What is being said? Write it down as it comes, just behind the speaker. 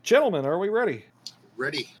Gentlemen, are we ready?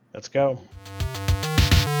 Ready. Let's go.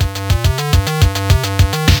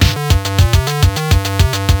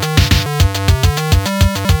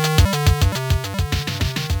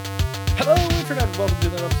 Hello, Internet, and welcome to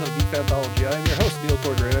another episode of Geek Anthology. I am your host, Neil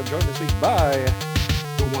Corder, and I'm joined this week by...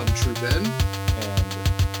 The one true Ben.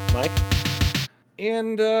 And Mike?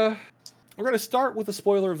 And we're going to start with the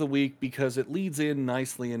spoiler of the week because it leads in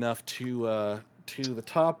nicely enough to the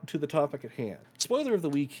topic at hand. Spoiler of the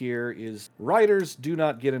week here is writers do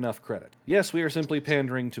not get enough credit. Yes, we are simply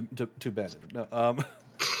pandering to Ben. No,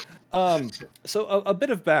 so a bit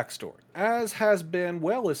of backstory, as has been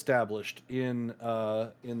well established in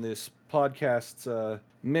this podcast's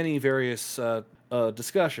many various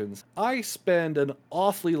discussions. I spend an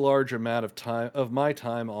awfully large amount of my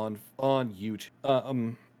time on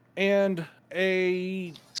YouTube, and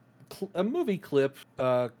a movie clip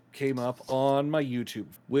came up on my YouTube,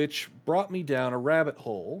 which brought me down a rabbit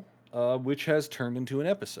hole, which has turned into an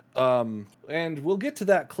episode. And we'll get to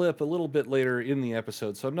that clip a little bit later in the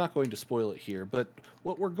episode, so I'm not going to spoil it here. But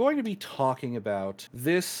what we're going to be talking about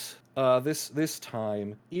this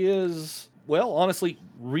time is, well, honestly,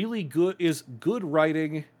 really good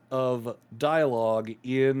writing of dialogue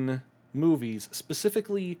in movies,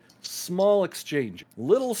 specifically small exchange,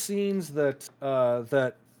 little scenes that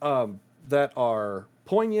are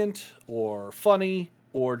poignant or funny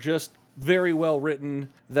or just very well written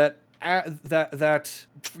that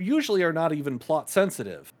usually are not even plot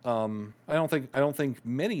sensitive. I don't think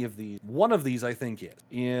many of these. One of these I think is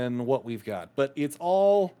in what we've got, but it's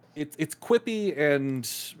all it's quippy and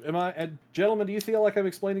gentlemen, do you feel like I'm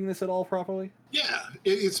explaining this at all properly? Yeah,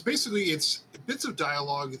 it's bits of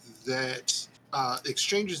dialogue that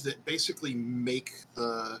exchanges that basically make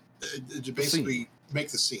make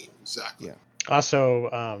the scene exactly. Yeah. Also,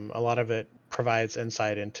 a lot of it provides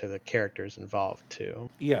insight into the characters involved too.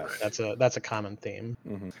 Yes. That's a common theme.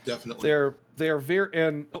 Mm-hmm. Definitely. They're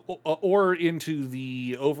very or into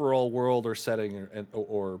the overall world or setting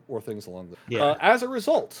or things along that. Yeah. As a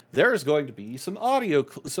result, there's going to be some audio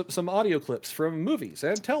clips from movies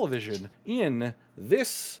and television in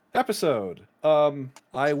this episode.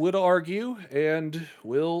 I would argue and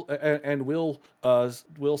will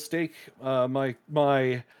stake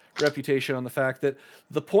my reputation on the fact that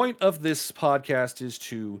the point of this podcast is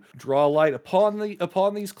to draw light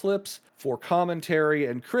upon these clips for commentary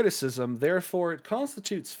and criticism. Therefore, it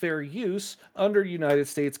constitutes fair use under United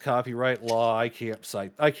States copyright law. I can't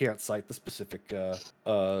cite the specific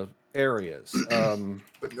areas.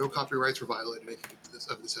 But no copyrights were violated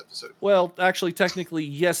of this episode. Well, actually, technically,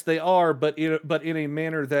 yes, they are, but in a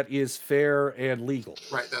manner that is fair and legal.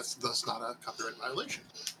 Right. That's thus not a copyright violation.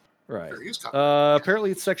 Right. Fair use copyright.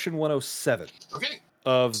 Apparently, it's Section 107. Okay.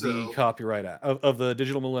 Of the Copyright Act, of the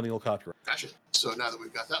Digital Millennial Copyright. Gotcha. So now that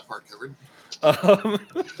we've got that part covered,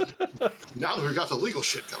 now that we've got the legal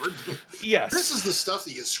shit covered, yes, this is the stuff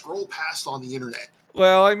that you scroll past on the internet.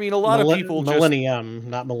 Well, I mean, a lot of people millennium,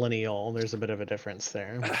 not millennial. There's a bit of a difference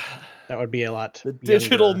there. That would be a lot. The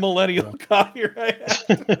Digital Millennial Copyright Act.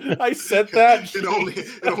 I said that. It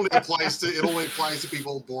only applies to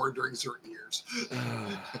people born during certain years.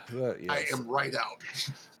 Yes. I am right out.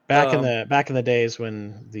 Back in the days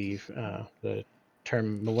when the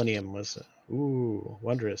term millennium was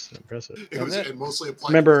wondrous and impressive. It mostly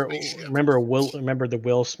applied. Remember the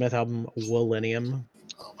Will Smith album Willennium?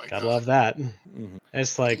 Oh my God, love that. Mm-hmm.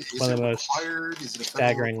 It's like one of the most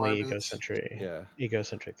staggeringly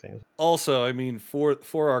egocentric things. Also, I mean, for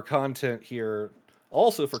our content here,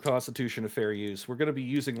 also for Constitution of Fair Use, we're going to be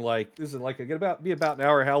using this is going to be about an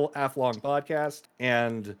hour half long podcast,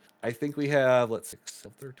 and I think we have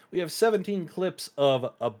 17 clips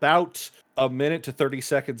of about a minute to 30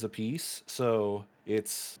 seconds apiece, so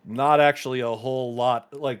it's not actually a whole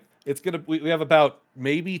lot. We have about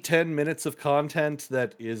maybe 10 minutes of content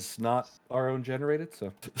that is not our own generated.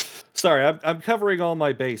 So, sorry, I'm covering all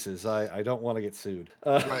my bases. I don't want to get sued.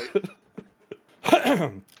 Right.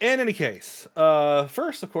 In any case,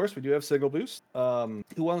 first, of course, we do have Signal Boost. Who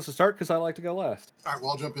wants to start? Because I like to go last. All right,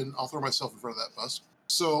 well, I'll jump in. I'll throw myself in front of that bus.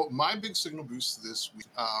 So my big Signal Boost this week,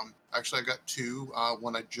 actually I got two.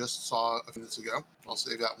 One I just saw a few minutes ago. I'll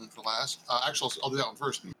save that one for last. Actually, I'll do that one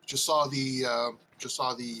first. Just saw the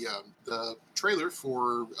trailer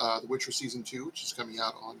for The Witcher Season 2, which is coming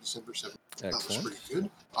out on December 7th. That was pretty good.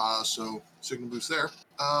 So Signal Boost there.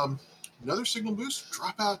 Another Signal Boost,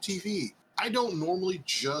 Dropout TV. I don't normally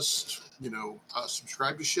just,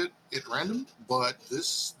 subscribe to shit at random, but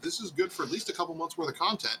this is good for at least a couple months worth of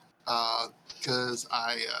content. Because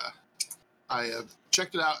I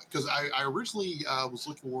checked it out because I originally was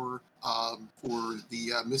looking for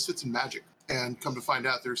the Misfits and Magic, And come to find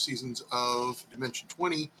out, there's seasons of Dimension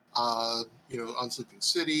 20, on Sleeping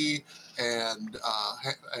City and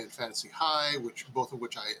Fantasy High, both of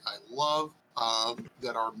which I love,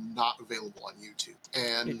 that are not available on YouTube.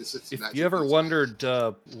 And if you ever wondered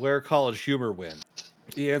where College Humor went,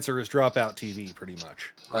 the answer is Dropout TV, pretty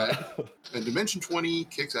much. Right. And Dimension 20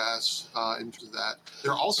 kicks ass into that.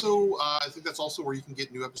 They're also, I think that's also where you can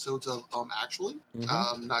get new episodes of Actually,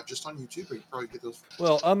 not just on YouTube, but you can probably get those.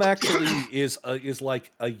 Well, Actually is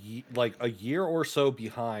like a year or so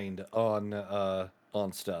behind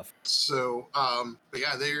on stuff. So, but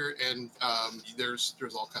yeah,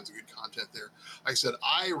 there's all kinds of good content there. Like I said,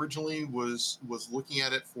 I originally was looking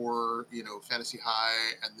at it for Fantasy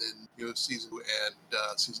High, and then season 2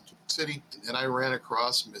 and season 2 City, and then I ran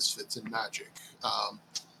across Misfits and Magic,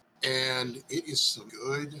 and it is some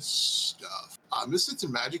good stuff. Misfits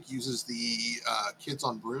and Magic uses the Kids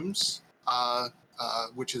on Brooms,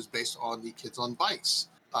 which is based on the Kids on Bikes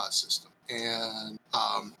system, and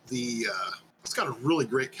it's got a really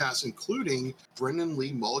great cast, including Brendan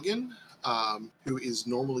Lee Mulligan, who is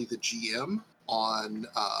normally the GM on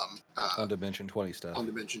Dimension 20 stuff. On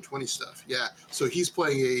Dimension 20 stuff, yeah. So he's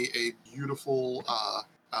playing a beautiful,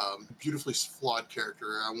 beautifully flawed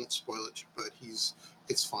character. I won't spoil it, but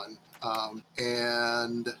it's fun.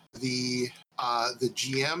 And the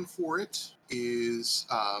GM for it is,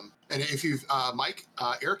 and if you've Mike,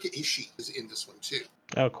 Erica Ishii is in this one too.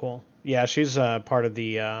 Oh, cool. Yeah, she's part of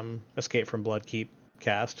the Escape from Bloodkeep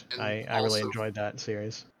cast. I really enjoyed that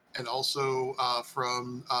series. And also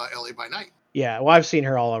from LA by Night. Yeah, well, I've seen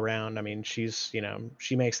her all around. I mean, she's,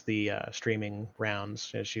 she makes the streaming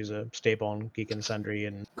rounds. She's a staple on Geek and Sundry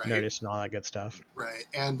and Nerdist and all that good stuff. Right.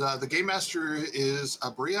 And the Game Master is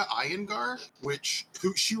Bria Iyengar,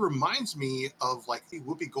 who she reminds me of like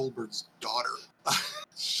Whoopi Goldberg's daughter.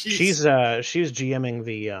 She's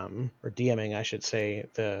GMing or DMing, I should say,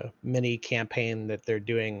 the mini campaign that they're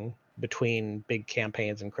doing between big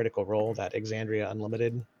campaigns and Critical Role, that Exandria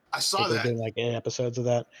Unlimited. I saw that. They're doing like 8 episodes of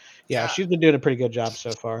that. Yeah, she's been doing a pretty good job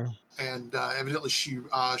so far. And evidently she's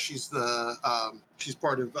part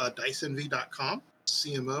of DiceEnvy.com,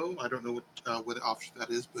 CMO. I don't know what option that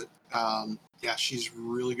is, but yeah, she's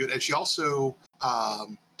really good. And she also, I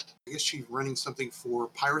guess she's running something for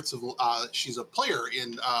Pirates of. She's a player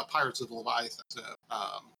in Pirates of Leviathan.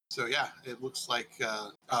 So yeah, it looks like.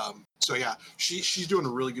 So yeah, she's doing a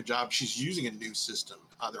really good job. She's using a new system.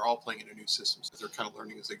 They're all playing in a new system, so they're kind of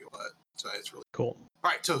learning as they go. So it's really cool.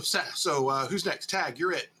 All right, so who's next? Tag,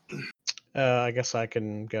 you're it. I guess I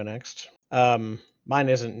can go next. Mine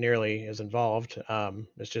isn't nearly as involved.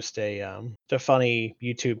 It's just a funny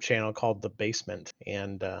YouTube channel called The Basement,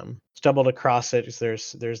 and stumbled across it.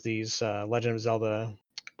 There's these Legend of Zelda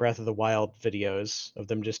Breath of the Wild videos of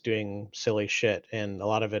them just doing silly shit, and a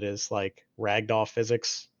lot of it is like ragdoll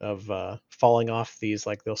physics of falling off these,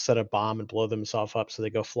 like they'll set a bomb and blow themselves up so they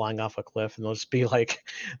go flying off a cliff, and they'll just be like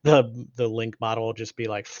the Link model will just be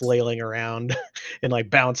like flailing around and like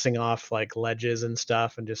bouncing off like ledges and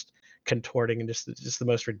stuff and just contorting, and just the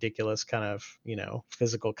most ridiculous kind of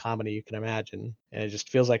physical comedy you can imagine, and it just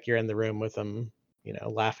feels like you're in the room with them,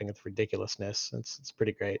 laughing at the ridiculousness. It's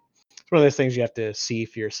pretty great. It's one of those things you have to see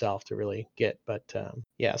for yourself to really get, but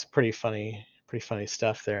yeah, it's pretty funny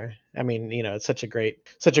stuff there. I mean, it's such a great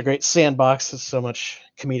sandbox. There's so much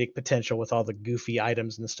comedic potential with all the goofy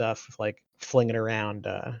items and stuff, like flinging around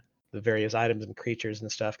the various items and creatures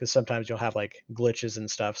and stuff, because sometimes you'll have like glitches and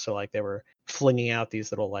stuff. So like they were flinging out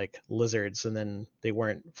these little like lizards, and then they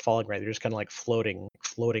weren't falling right. They're just kind of like floating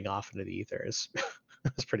off into the ether.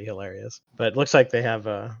 It's pretty hilarious. But it looks like they have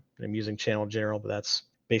an amusing channel in general, but that's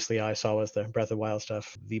basically all I saw was the Breath of the Wild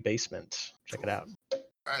stuff. The Basement. Check it out. All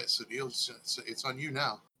right, so Neil, it's on you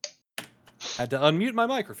now. Had to unmute my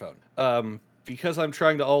microphone because I'm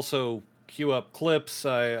trying to also queue up clips.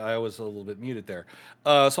 I was a little bit muted there.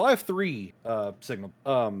 So I have 3 signal.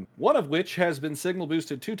 One of which has been signal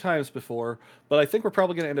boosted 2 times before, but I think we're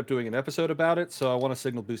probably going to end up doing an episode about it. So I want to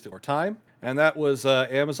signal boost it more time, and that was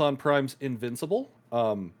Amazon Prime's Invincible.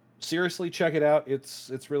 Seriously, check it out.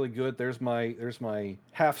 It's really good. There's my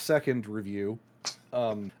half-second review.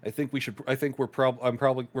 I think we're probably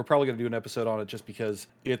going to do an episode on it, just because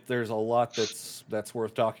there's a lot that's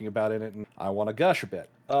worth talking about in it, and I want to gush a bit.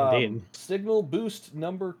 Signal boost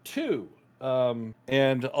number 2,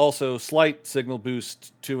 and also slight signal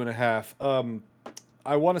boost 2.5.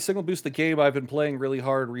 I want to signal boost the game I've been playing really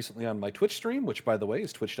hard recently on my Twitch stream, which, by the way,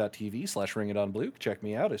 is twitch.tv/ringitonblue. Check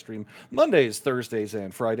me out. I stream Mondays, Thursdays,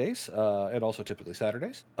 and Fridays, and also typically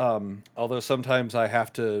Saturdays. Although sometimes I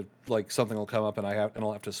have to, like, something will come up and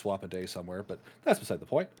I'll have to swap a day somewhere, but that's beside the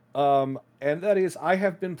point. And that is, I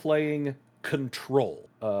have been playing Control.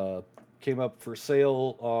 Came up for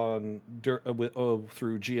sale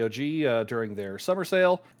through GOG during their summer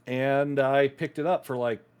sale, and I picked it up for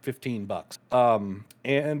like $15.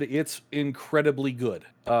 And it's incredibly good.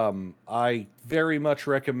 I very much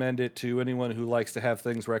recommend it to anyone who likes to have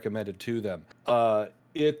things recommended to them.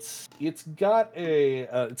 It's got a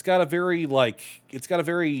very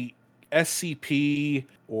SCP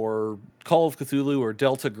or Call of Cthulhu or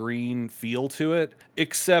Delta Green feel to it,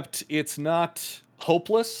 except it's not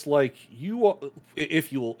hopeless. Like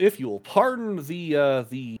if you'll pardon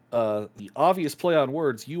the obvious play on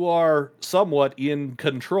words, you are somewhat in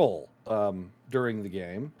control during the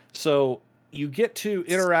game. So you get to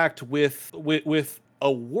interact with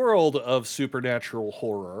a world of supernatural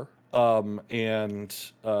horror and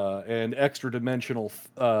extra dimensional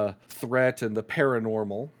threat and the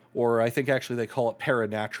paranormal, or I think actually they call it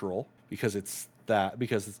paranatural because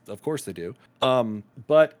of course they do.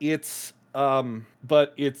 But you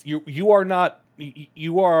are not,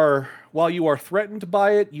 while you are threatened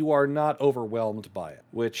by it, you are not overwhelmed by it,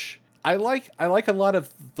 which I like a lot of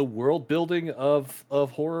the world building of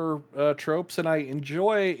horror tropes, and I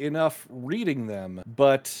enjoy enough reading them,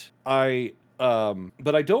 but I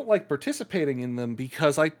don't like participating in them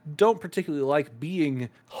because I don't particularly like being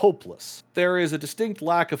hopeless. There is a distinct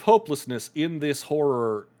lack of hopelessness in this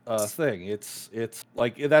horror thing. It's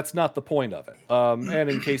like that's not the point of it. And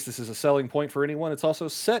in case this is a selling point for anyone, it's also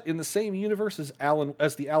set in the same universe as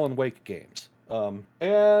the Alan Wake games.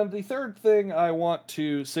 And the third thing I want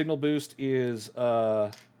to signal boost is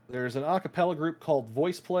there's an a cappella group called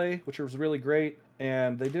Voice Play, which was really great.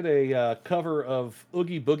 And they did a cover of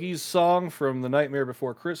Oogie Boogie's song from The Nightmare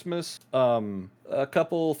Before Christmas a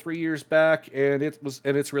couple 3 years back, and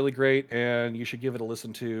it's really great, and you should give it a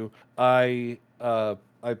listen to.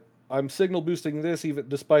 I'm signal boosting this even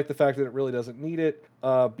despite the fact that it really doesn't need it,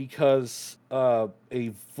 because a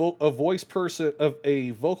vocal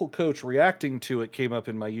coach reacting to it came up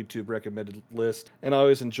in my YouTube recommended list, and I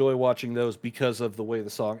always enjoy watching those because of the way the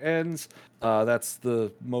song ends. That's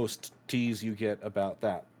the most tease you get about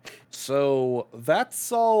that. So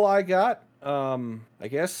that's all I got. I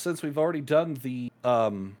guess since we've already done the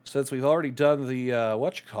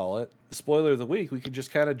spoiler of the week, we can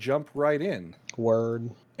just kind of jump right in. Word.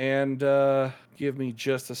 And give me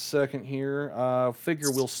just a second here.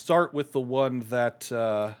 Figure we'll start with the one that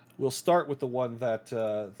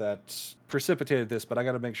that precipitated this, but I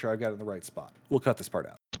got to make sure I've got it in the right spot. We'll cut this part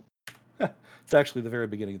out. It's actually the very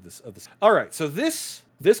beginning of this. All right, so this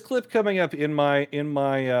clip coming up in my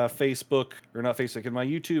Facebook, or not Facebook, in my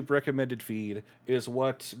YouTube recommended feed is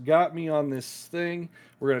what got me on this thing.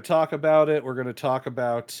 We're going to talk about it. We're going to talk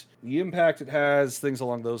about the impact it has, things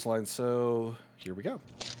along those lines. So here we go.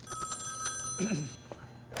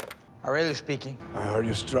 Aurelio speaking. I heard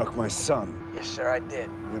you struck my son. Yes, sir, I did.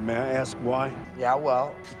 May I ask why? Yeah,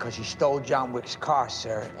 well, because you stole John Wick's car,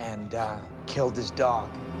 sir, and killed his dog.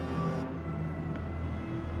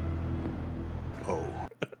 Oh.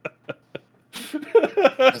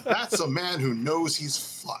 That's a man who knows he's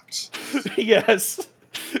fucked. Yes.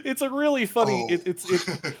 It's a really funny.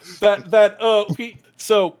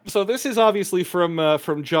 So this is obviously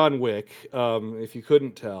from John Wick. If you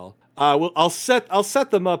couldn't tell, I'll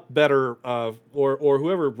set them up better, or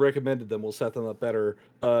whoever recommended them will set them up better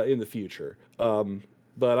in the future.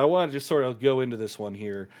 But I want to just sort of go into this one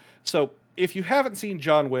here. So if you haven't seen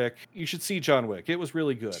John Wick, you should see John Wick. It was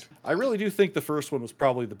really good. I really do think the first one was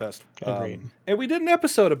probably the best. And we did an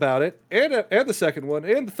episode about it, and the second one,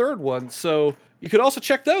 and the third one. So you could also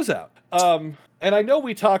check those out. And I know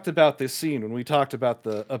we talked about this scene when we talked about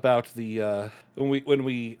when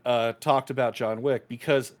we talked about John Wick,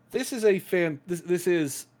 because this is this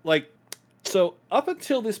is like, so up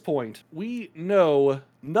until this point, we know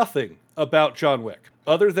nothing about John Wick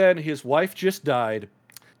other than his wife just died,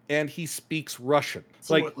 and he speaks Russian.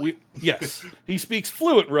 Fluently. Yes, he speaks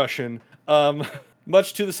fluent Russian,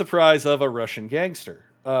 much to the surprise of a Russian gangster.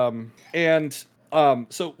 So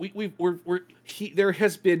there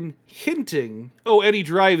has been hinting. Oh, and he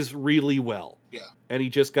drives really well. Yeah. And he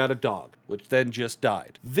just got a dog, which then just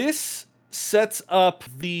died. This sets up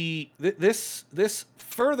this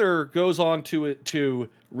further goes on to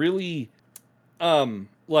really,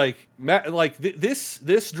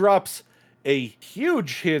 this drops a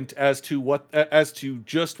huge hint as to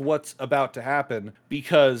just what's about to happen,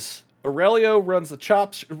 because Aurelio runs a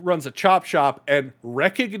chop shop and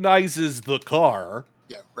recognizes the car.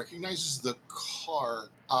 Yeah, recognizes the car.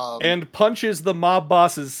 And punches the mob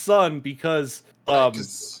boss's son because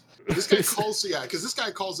this guy calls it,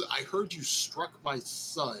 I heard you struck my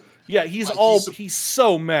son. Yeah, he's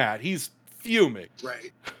so mad. He's fuming.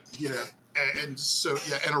 Right. Yeah. And so,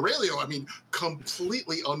 yeah, and Aurelio, I mean,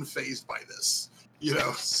 completely unfazed by this.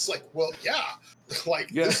 It's like, well, yeah, like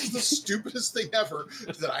this is the stupidest thing ever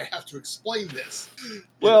that I have to explain this.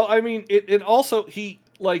 Well, I mean, it also he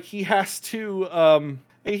has to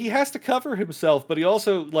cover himself, but he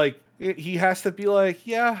also he has to be like,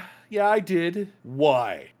 yeah, I did.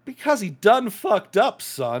 Why? Because he done fucked up,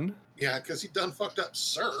 son. Yeah, because he done fucked up,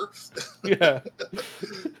 sir. Yeah.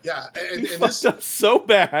 Yeah, and fucked this up so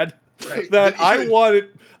bad that I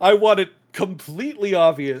want it completely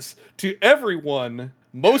obvious to everyone,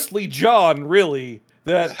 mostly John, really,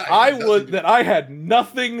 that I had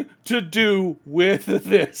nothing to do with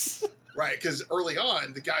this. Right, because early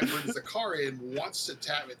on, the guy brings the car in, wants to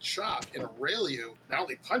tap and chop, and Aurelio not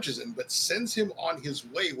only punches him, but sends him on his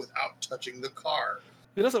way without touching the car.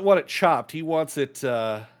 He doesn't want it chopped. He wants it.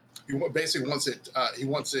 He basically wants it. He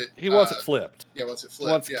wants it. He wants it flipped. Yeah, wants it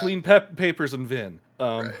flipped. He wants clean papers and VIN.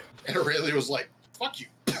 Right. And Aurelio was like, "Fuck you,"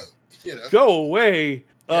 Go away.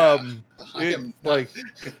 Yeah,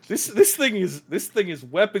 this thing is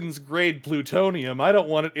weapons grade plutonium. I don't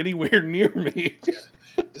want it anywhere near me. Yeah.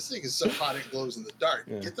 This thing is so hot it glows in the dark.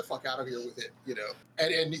 Yeah. Get the fuck out of here with it,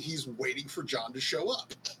 And he's waiting for John to show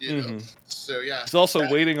up, So yeah, he's also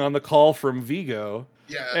waiting on the call from Vigo.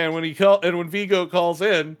 Yeah. And when Vigo calls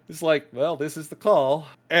in, it's like, well, this is the call,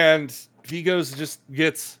 and Vigo's just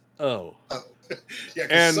gets Yeah,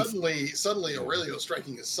 because suddenly Aurelio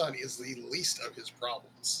striking his son is the least of his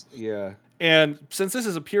problems. Yeah. And since this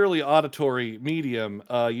is a purely auditory medium,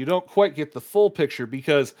 you don't quite get the full picture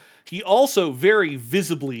because he also very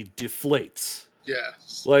visibly deflates. Yeah.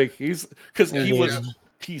 Like he's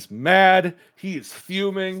mad, he is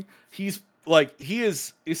fuming, he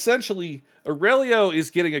is essentially Aurelio is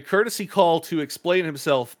getting a courtesy call to explain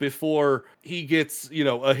himself before he gets,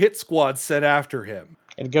 a hit squad sent after him.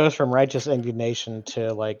 It goes from righteous indignation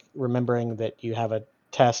to remembering that you have a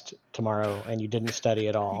test tomorrow and you didn't study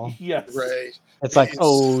at all. Yes. Right. It's like,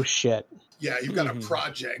 oh shit. Yeah, you've got a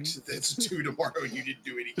project that's due tomorrow and you didn't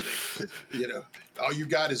do anything. All you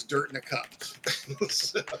got is dirt in a cup.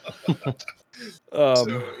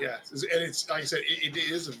 So yeah, and it's like I said, it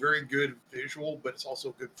is a very good visual, but it's also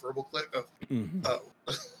a good verbal clip of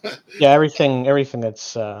Yeah, everything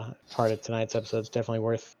that's part of tonight's episode is definitely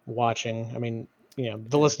worth watching. I mean,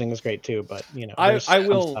 the listening is great too, but I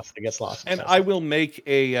will stuff that gets lost. And I will make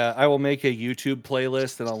a YouTube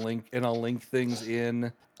playlist, and I'll link things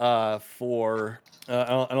in for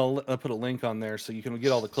I'll put a link on there so you can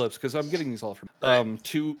get all the clips because I'm getting these all from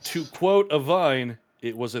to quote a Vine.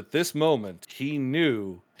 It was at this moment he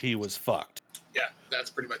knew he was fucked. Yeah, that's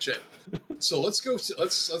pretty much it. So let's move to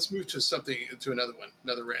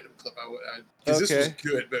another random clip. This was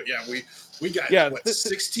good, but yeah, we got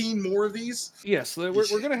 16 more of these. Yes, we're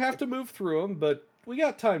gonna have to move through them, but we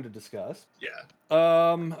got time to discuss. Yeah.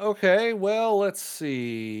 Okay. Well, let's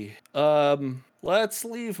see. Let's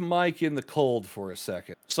leave Mike in the cold for a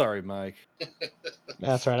second. Sorry, Mike.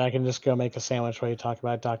 That's right. I can just go make a sandwich while you talk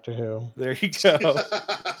about Doctor Who. There you go.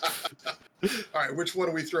 All right, which one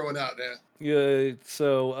are we throwing out, Dan? Yeah,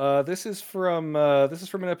 so this is from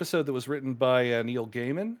an episode that was written by Neil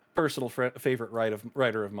Gaiman, favorite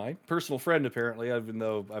writer of mine, personal friend apparently, even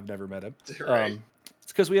though I've never met him. Right.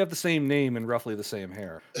 It's because we have the same name and roughly the same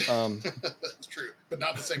hair. That's true, but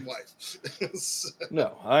not the same wife.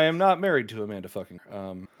 No, I am not married to Amanda fucking.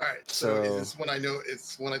 All right, so is this one I know?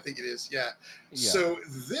 It's one I think it is. Yeah. So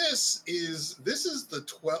this is the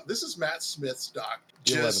 12th. This is Matt Smith's Doctor.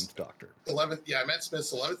 The 11th Doctor. 11th. Yeah, Matt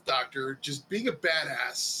Smith's 11th Doctor, just being a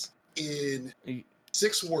badass in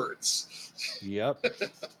 6 words. Yep.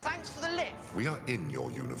 Thanks for the lift. We are in your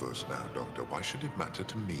universe now, Doctor. Why should it matter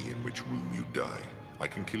to me in which room you die? I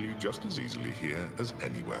can kill you just as easily here as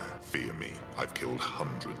anywhere. Fear me. I've killed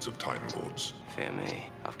hundreds of Time Lords. Fear me.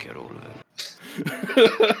 I've killed all of them.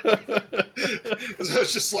 So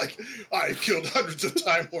it's just like, I've killed hundreds of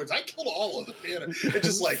Time Lords. I killed all of them, man. It's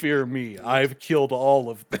just like, fear me. I've killed all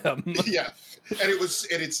of them. Yeah. And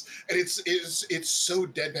it's so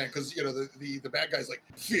deadpan because the bad guy's like,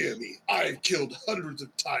 fear me. I've killed hundreds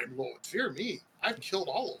of Time Lords. Fear me. I've killed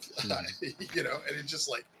all of them. And it's just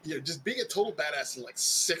like, just being a total badass in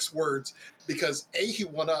 6 words because A, he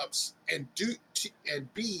one-ups, and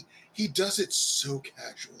B, he does it so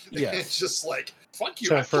casual. Yeah. It's just like, fuck you.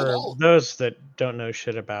 So for those that don't know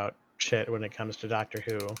shit about shit when it comes to Doctor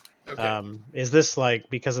Who, is this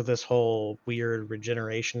because of this whole weird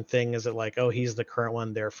regeneration thing? Is it oh, he's the current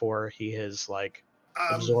one, therefore he has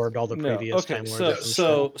absorbed all the previous Time Lords?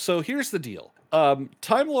 So here's the deal.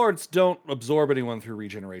 Time Lords don't absorb anyone through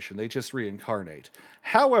regeneration; they just reincarnate.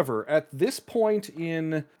 However, at this point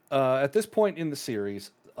in the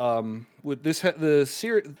series, with the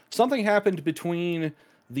series, something happened between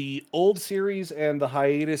the old series and the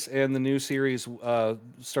hiatus and the new series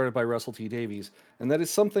started by Russell T Davies, and that is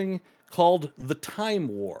something called the Time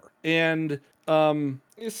War. And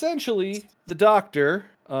essentially, the Doctor,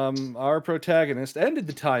 our protagonist, ended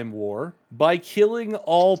the Time War by killing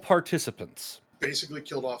all participants. Basically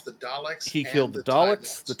killed off the Daleks. He killed the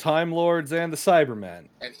Daleks, the Time Lords, and the Cybermen.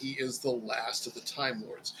 And he is the last of the Time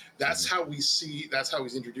Lords. That's how we see. That's how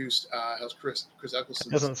he's introduced as Chris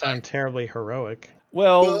Eccleston. Doesn't sound terribly heroic.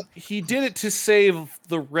 Well, he did it to save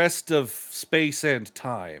the rest of space and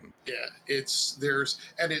time. Yeah, as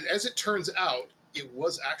it turns out, it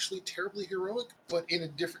was actually terribly heroic, but in a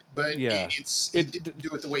different. But yeah, it didn't do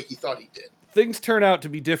it the way he thought he did. Things turn out to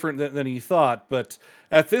be different than he thought, but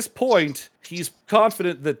at this point, he's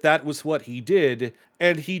confident that was what he did,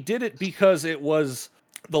 and he did it because it was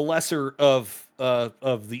the lesser of the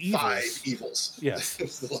evils. 5 evils. Yes, it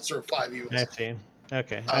was the lesser of 5 evils. I see.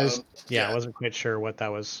 Okay, I wasn't quite sure what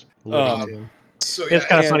that was. So it's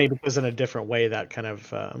kind of funny because in a different way that kind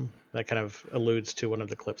of alludes to one of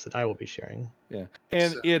the clips that I will be sharing. Yeah,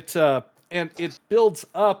 and it builds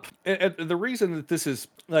up. And the reason that this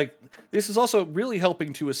is also really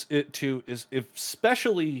helping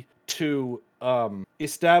especially to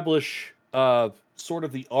establish sort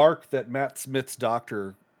of the arc that Matt Smith's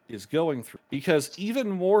Doctor is going through, because even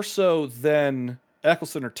more so than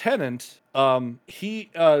Eccleston or Tennant,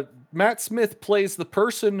 Matt Smith plays the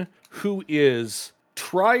person who is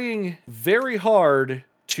trying very hard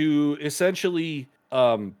to essentially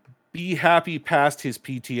be happy past his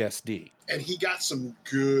PTSD. And he got some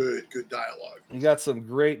good dialogue. He got some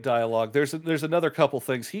great dialogue. There's another couple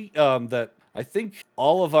things that I think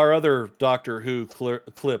all of our other Doctor Who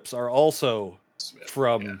clips are also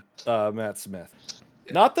from Matt Smith.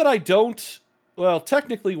 Yeah. Not that I don't. Well,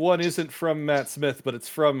 technically, one isn't from Matt Smith, but it's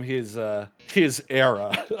from his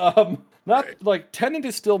era. Like Tennant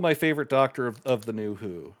is still my favorite Doctor of the New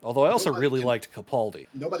Who, although I also really liked Capaldi.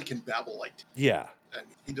 Nobody can babble like Tennant. Yeah. And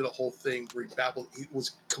he did a whole thing where he babbled. He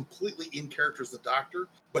was completely in character as the Doctor,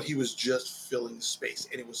 but he was just filling the space,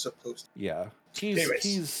 and it was supposed to. Yeah.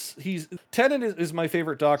 He's Tennant is my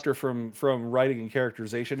favorite Doctor from writing and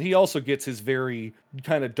characterization. He also gets his very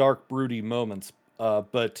kind of dark, broody moments.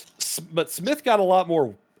 But Smith got a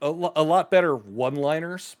lot better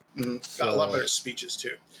one-liners. Mm-hmm. Got a lot better speeches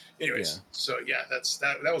too. Anyways, so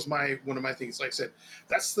that was one of my things. Like I said,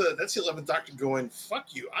 that's the 11th Doctor going,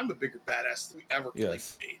 fuck you, I'm a bigger badass than we ever claimed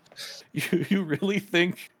to be. You really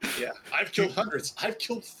think? Yeah, I've killed hundreds. I've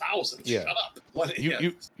killed thousands. Yeah. Shut up.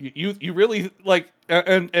 You really like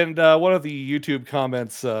and one of the YouTube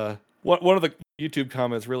comments one of the YouTube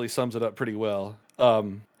comments really sums it up pretty well.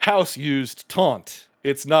 House used taunt.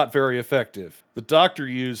 It's not very effective. The Doctor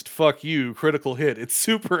used fuck you, critical hit. It's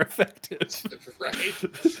super effective. Right.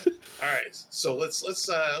 All right. So let's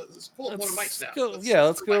pull up one of Mike's now.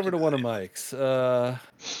 Let's go over to one of Mike's. You're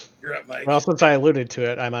up, Mike. Well, since I alluded to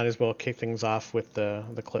it, I might as well kick things off with the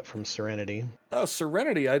clip from Serenity. Oh,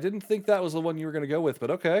 Serenity. I didn't think that was the one you were going to go with, but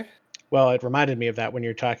okay. Well, it reminded me of that when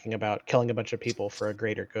you're talking about killing a bunch of people for a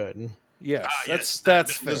greater good. Yes,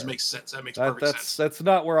 that does make sense. That makes perfect sense. That's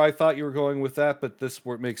not where I thought you were going with that, but this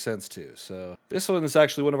makes sense too. So this one is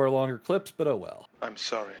actually one of our longer clips, but oh well. I'm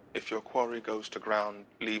sorry. If your quarry goes to ground,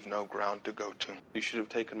 leave no ground to go to. You should have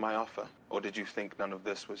taken my offer. Or did you think none of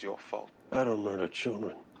this was your fault? I don't murder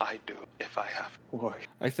children. I do, if I have. Why?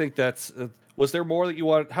 I think that's... was there more that you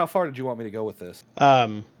wanted? How far did you want me to go with this?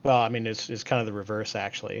 Well, I mean, it's kind of the reverse,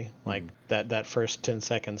 actually. Like, that first 10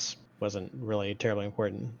 seconds wasn't really terribly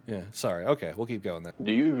important. Yeah, sorry. Okay, we'll keep going then.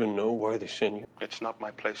 Do you even know why they sent you? It's not my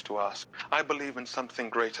place to ask. I believe in something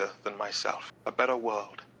greater than myself. A better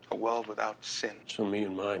world. A world without sin. So me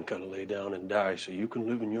and mine gotta lay down and die so you can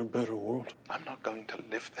live in your better world? I'm not going to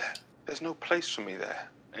live there. There's no place for me there.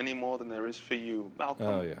 Any more than there is for you, Malcolm.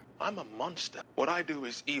 Oh, yeah. I'm a monster. What I do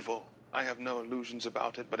is evil. I have no illusions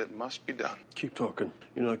about it, but it must be done. Keep talking.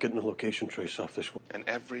 You're not getting the location trace off this one. And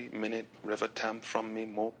every minute River Tam from me,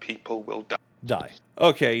 more people will die.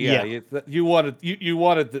 Okay, yeah. You wanted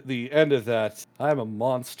the end of that. I'm a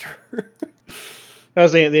monster. That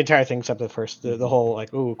was the entire thing except the whole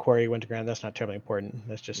like, ooh, quarry went to ground. That's not terribly important.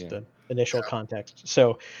 That's just the initial context.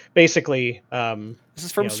 So basically, this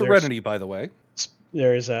is from Serenity, by the way.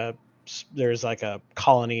 There's like a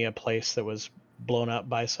colony, a place that was blown up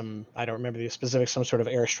by some, I don't remember the specifics, some sort of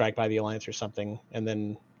airstrike by the Alliance or something, and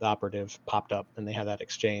then the operative popped up and they had that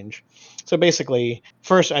exchange. So basically,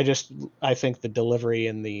 first I think the delivery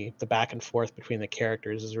and the back and forth between the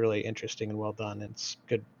characters is really interesting and well done. It's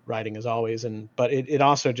good writing as always, but it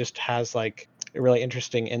also just has like a really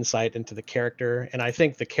interesting insight into the character. And I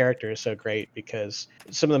think the character is so great because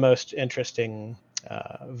some of the most interesting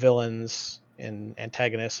villains and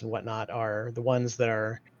antagonists and whatnot are the ones that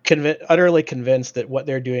are utterly convinced that what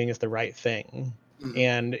they're doing is the right thing.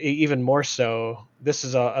 And even more so, this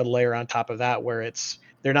is a layer on top of that where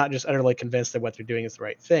they're not just utterly convinced that what they're doing is the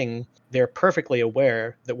right thing. They're perfectly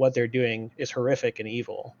aware that what they're doing is horrific and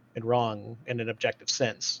evil and wrong in an objective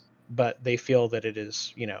sense, but they feel that it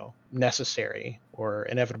is, necessary or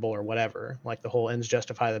inevitable or whatever, like the whole ends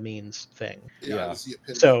justify the means thing. Yeah.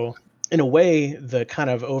 So in a way, the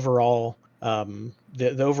kind of overall,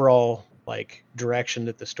 the overall like direction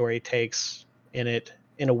that the story takes in it,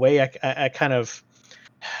 in a way, I kind of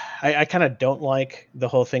don't like the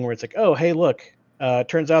whole thing where it's like, oh, hey, look,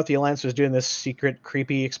 turns out the Alliance was doing this secret,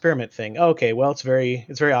 creepy experiment thing. Oh, okay, well, it's very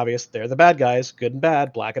obvious they're the bad guys, good and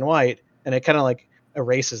bad, black and white, and it kind of like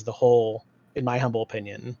erases the whole, in my humble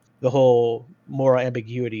opinion, the whole moral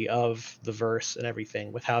ambiguity of the verse and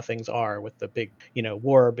everything with how things are with the big,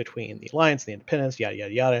 war between the Alliance and the Independents, yada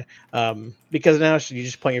yada yada. Because now you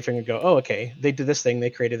just point your finger and go, oh, okay, they did this thing,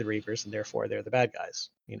 they created the Reapers, and therefore they're the bad guys.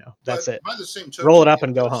 That's it. By the same token, roll it up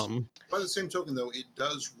and go home. By the same token, though, it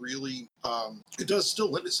does really, it does still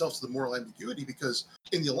lend itself to the moral ambiguity because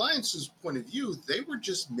in the Alliance's point of view, they were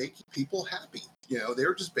just making people happy. They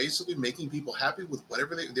were just basically making people happy with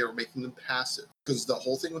whatever they were, making them passive. Because the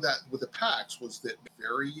whole thing with the Pax was that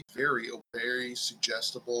very, very, very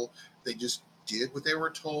suggestible. They just did what they were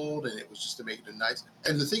told, and it was just to make it nice.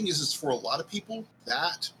 And the thing is for a lot of people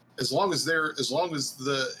that as long as the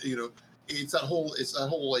it's that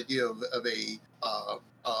whole idea of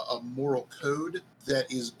a moral code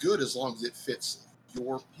that is good as long as it fits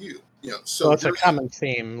your view. So it's a common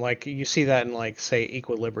theme. Like you see that in like say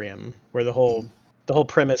Equilibrium, where the whole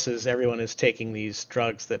premise is everyone is taking these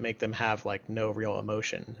drugs that make them have like no real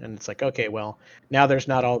emotion, and it's like, okay, well, now there's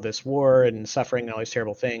not all this war and suffering and all these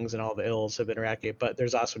terrible things and all the ills have been eradicated, but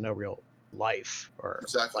there's also no real life or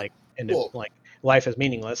like life is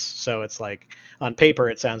meaningless. So it's like on paper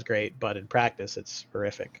it sounds great, but in practice it's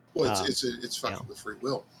horrific. Well, it's fucking with free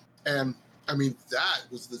will, and I mean that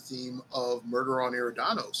was the theme of Murder on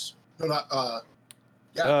Eridanos. No, not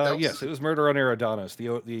yes, it was Murder on Eridanos,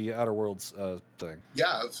 the Outer Worlds thing.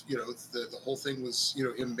 Yeah, the whole thing was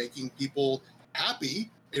him making people happy.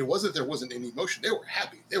 It wasn't there wasn't any emotion. They were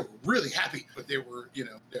happy. They were really happy, but they were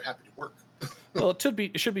they're happy to work. Well,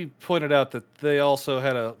 it should be pointed out that they also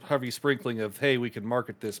had a heavy sprinkling of, hey, we can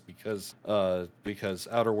market this because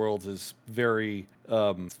Outer Worlds is very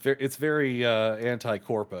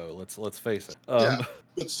anti-corpo. Let's face it.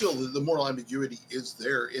 But still, the moral ambiguity is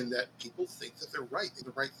there in that people think that they're right,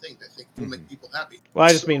 the right thing. They think will make people happy. Well,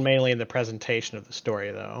 I just mean mainly in the presentation of the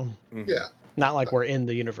story, though. Yeah. Not like we're in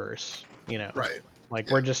the universe, Right. Like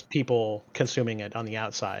we're just people consuming it on the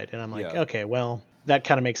outside, and I'm like, okay, well, that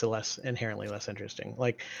kind of makes it inherently less interesting.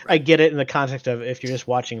 Like, I get it in the context of if you're just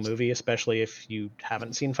watching a movie, especially if you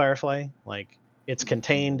haven't seen Firefly, like it's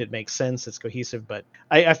contained, it makes sense, it's cohesive, but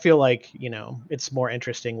I feel like, it's more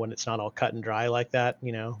interesting when it's not all cut and dry like that,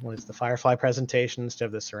 when it's the Firefly presentation instead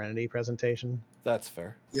of the Serenity presentation. That's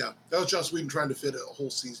fair. Yeah, that was Joss Whedon trying to fit a whole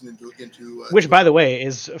season into which, by the way,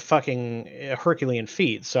 is a fucking Herculean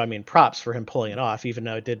feat. So I mean, props for him pulling it off, even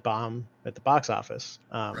though it did bomb at the box office.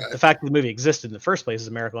 The fact that the movie existed in the first place is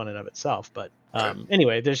a miracle in and of itself. But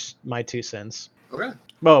anyway, there's my 2 cents. Okay.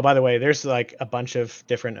 Oh, by the way, there's like a bunch of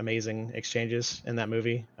different amazing exchanges in that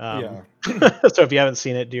movie. So if you haven't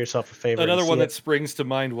seen it, do yourself a favor. Another one that springs to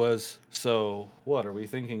mind was, so what are we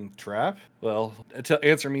thinking? Trap? Well,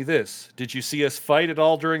 answer me this: did you see us fight at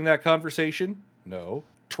all during that conversation? No.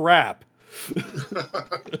 Trap.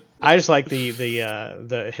 I just like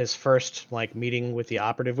the his first like meeting with the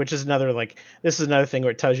operative, which is another this is another thing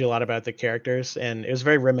where it tells you a lot about the characters, and it was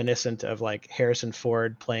very reminiscent of like Harrison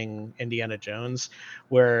Ford playing Indiana Jones,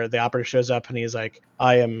 where the operative shows up and he's like,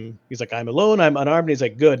 I'm alone, I'm unarmed, and he's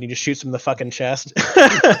like, good, and he just shoots him in the fucking chest,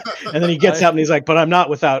 and then he gets out and he's like, but I'm not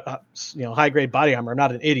without high grade body armor, I'm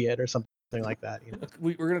not an idiot or something like that.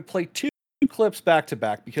 We're gonna play 2 clips back to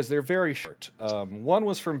back because they're very short. One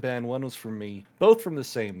was from Ben, one was from me, both from the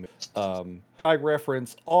same. I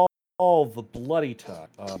reference all the bloody talk.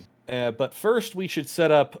 But first, we should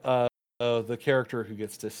set up the character who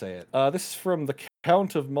gets to say it. This is from the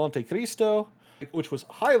Count of Monte Cristo, which was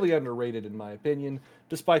highly underrated in my opinion,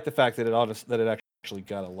 despite the fact that it actually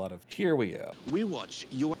got a lot of. Here we go. We watch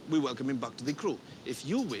you. We welcome him back to the crew. If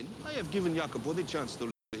you win, I have given Jacopo the chance to.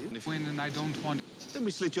 If you win and I don't want, then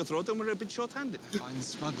we slit your throat and we're a bit short-handed. Fine,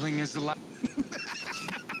 smuggling is the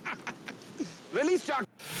Release Jack.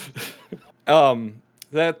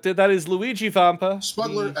 That is Luigi Vampa,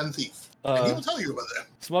 smuggler and thief. And he will tell you about that.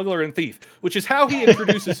 Smuggler and thief, which is how he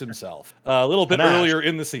introduces himself a little bit earlier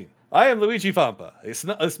in the scene. I am Luigi Vampa,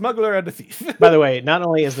 a smuggler and a thief. By the way, not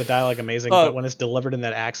only is the dialogue amazing, but when it's delivered in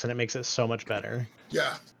that accent, it makes it so much better.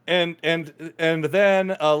 Yeah. And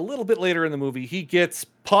then a little bit later in the movie, he gets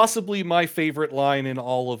possibly my favorite line in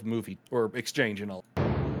all of movie or exchange and all.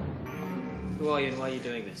 Who are you and why are you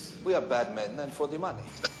doing this? We are bad men and for the money.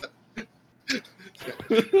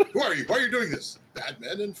 Who are you? Why are you doing this? Bad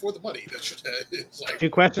men and for the money. That's just, it's like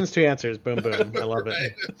 2 questions, 2 answers. Boom, boom. I love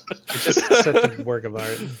it. It's just such a work of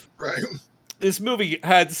art. Right. This movie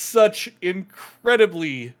had such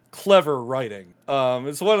incredibly clever writing.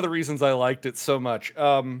 It's one of the reasons I liked it so much.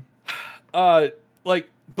 Like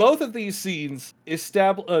both of these scenes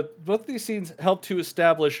help to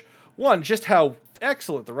establish, one, just how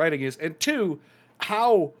excellent the writing is, and two,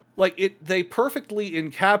 how they perfectly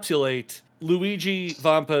encapsulate Luigi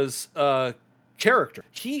Vampa's character.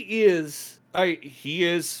 He is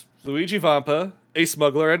Luigi Vampa, a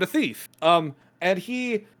smuggler and a thief. And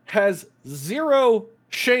he has zero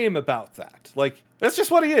shame about that. Like, that's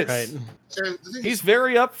just what he is. Right. He's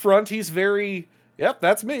very upfront. He's very, yep,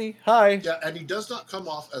 that's me. Hi. Yeah, and he does not come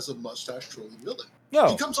off as a mustache twirling villain. No,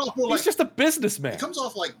 he comes off more he's like just a businessman. He comes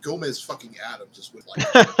off like Gomez fucking Adams, just with like.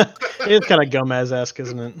 It is kind of Gomez-esque,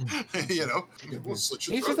 isn't it? We'll slit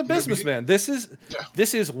your He's throat, just a businessman. maybe.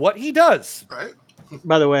 This is what he does. Right.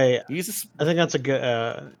 By the way, I think that's a good,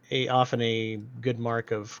 often a good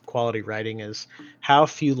mark of quality writing is how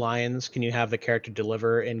few lines can you have the character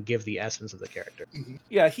deliver and give the essence of the character. Mm-hmm.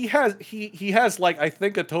 Yeah, he has like I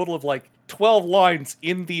think a total of like 12 lines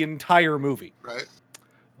in the entire movie. Right.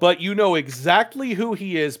 But you know exactly who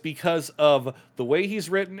he is because of the way he's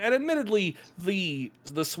written, and admittedly, the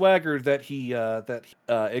swagger that he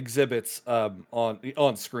exhibits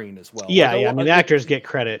on screen as well. Yeah, I mean, the actors get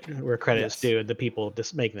credit where credit is due. The people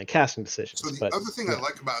just making the casting decisions. So the other thing I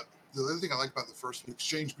like about the first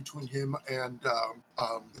exchange between him and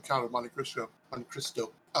the Count of Monte Cristo,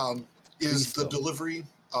 is the delivery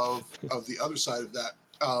of the other side of that.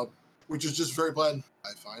 Which is just very bland.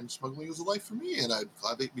 I find smuggling is a life for me, and I'd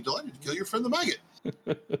gladly be delighted to kill your friend the maggot.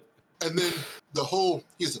 And then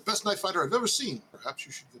he's the best knife fighter I've ever seen. Perhaps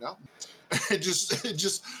you should get out. It just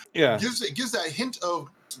gives that hint of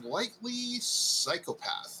slightly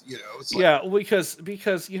psychopath. You know, it's like,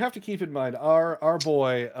 because you have to keep in mind our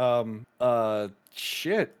boy,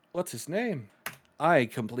 what's his name? I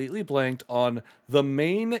completely blanked on the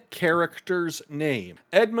main character's name,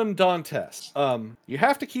 Edmond Dantes. You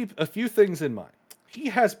have to keep a few things in mind. He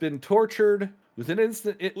has been tortured within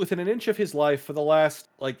an inch of his life for the last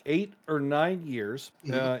like 8 or 9 years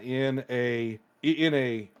in a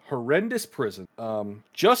horrendous prison.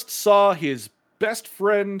 Just saw his best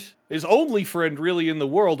friend, his only friend really in the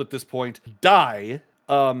world at this point, die.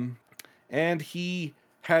 And he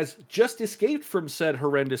has just escaped from said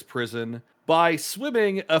horrendous prison by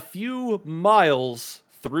swimming a few miles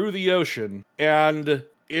through the ocean and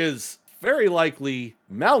is very likely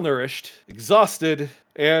malnourished, exhausted,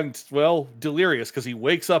 and, well, delirious because he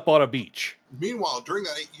wakes up on a beach. Meanwhile, during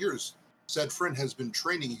that 8 years, said friend has been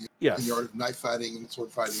training him in the art of knife fighting and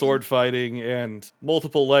sword fighting. Sword fighting and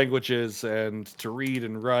multiple languages and to read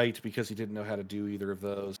and write because he didn't know how to do either of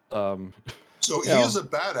those. So he is a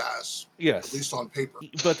badass. Yes. At least on paper.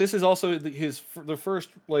 But this is also the first,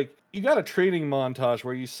 like, you got a training montage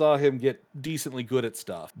where you saw him get decently good at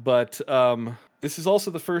stuff. But this is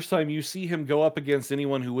also the first time you see him go up against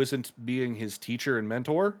anyone who isn't being his teacher and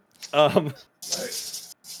mentor.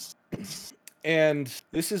 And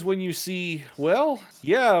this is when you see, well,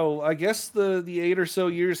 yeah, I guess the 8 or so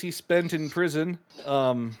years he spent in prison.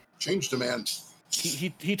 Changed a man.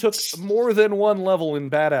 He took more than one level in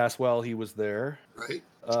badass while he was there. Right.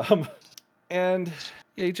 And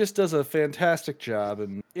he just does a fantastic job.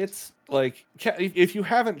 And it's like, if you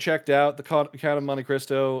haven't checked out the Count of Monte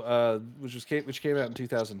Cristo, which came out in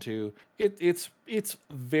 2002, it's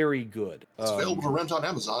very good. It's available to rent on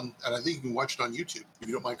Amazon, and I think you can watch it on YouTube if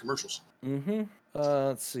you don't mind commercials. Mm-hmm.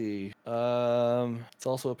 Let's see. It's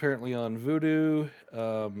also apparently on Vudu.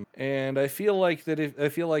 And I feel like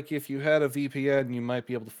if you had a VPN, you might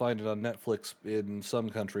be able to find it on Netflix in some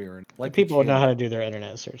country or like people know how to do their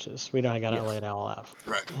internet searches. We don't got to lay it all out.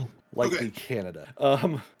 Right. Likely Canada.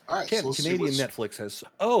 All right, so Canadian Netflix has.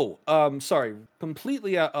 Sorry,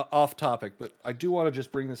 completely off topic, but I do want to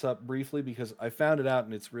just bring this up briefly because I found it out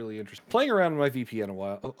and it's really interesting. Playing around with my VPN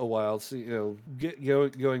a while, see,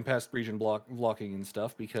 going past region blocking and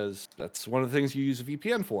stuff because that's one of the things you use a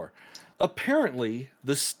VPN for. Apparently,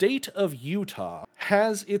 the state of Utah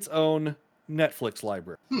has its own Netflix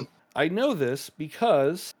library. I know this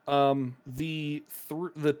because the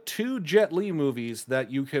two Jet Li movies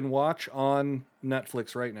that you can watch on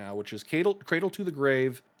Netflix right now, which is Cradle to the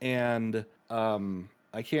Grave and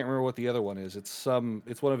I can't remember what the other one is. It's one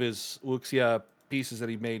of his wuxia pieces that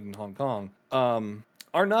he made in Hong Kong.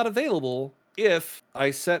 Are not available if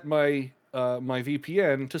I set my my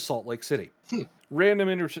VPN to Salt Lake City. Random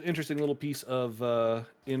interesting little piece of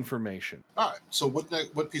information. All right. So what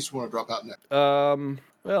piece do you want to drop out next?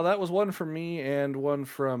 Well, that was one from me and one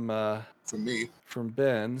from me, from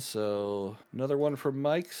Ben. So another one from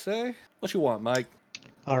Mike. Say what you want, Mike.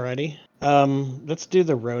 Alrighty. Let's do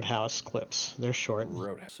the Roadhouse clips. They're short.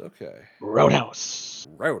 Roadhouse. Okay. Roadhouse.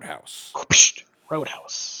 Roadhouse.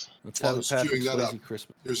 Roadhouse. Let's have a Patrick Swayze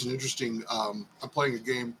Christmas. There's an interesting. I'm playing a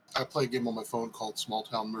game. I play a game on my phone called Small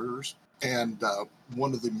Town Murders, and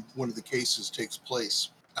one of the cases takes place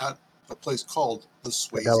at a place called the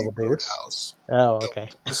Swayze Roadhouse. Oh, okay.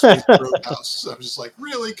 The Swayze Roadhouse. So I'm just like,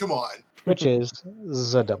 really? Come on. Which is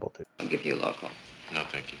the double dip. I'll give you a local. No,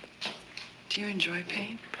 thank you. Do you enjoy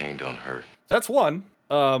pain? Pain don't hurt. That's one.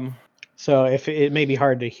 So if it may be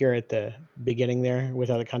hard to hear at the beginning there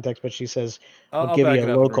without the context, but she says, I'll give back you it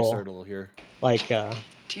a up local. and restart here. Like,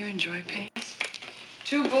 do you enjoy pain?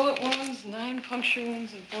 2 bullet wounds, 9 puncture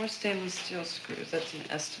wounds, and 4 stainless steel screws. That's an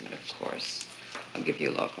estimate, of course. I'll give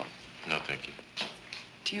you a local. No, thank you.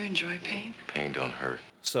 Do you enjoy pain? Pain don't hurt.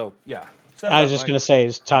 So, yeah. I was just going to say,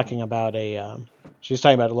 she's talking about a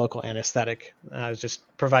local anesthetic. I was just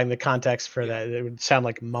providing the context for that. It would sound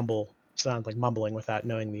like mumbling without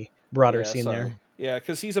knowing the broader scene there. Yeah,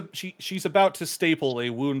 because she's about to staple a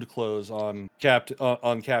wound close on Captain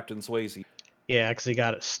Swayze. Yeah, because he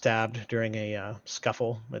got stabbed during a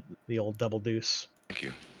scuffle at the old Double Deuce. Thank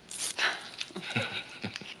you.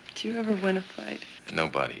 Do you ever win a fight?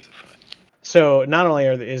 Nobody's a fight. So not only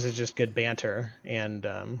is it just good banter and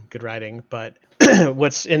good writing, but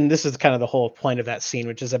this is kind of the whole point of that scene,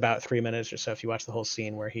 which is about 3 minutes or so if you watch the whole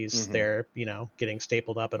scene where he's there, getting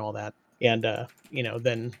stapled up and all that. And,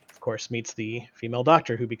 then, of course, meets the female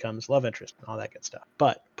doctor who becomes love interest and all that good stuff.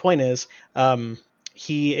 But point is,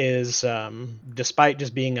 he is, despite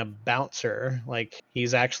just being a bouncer, like,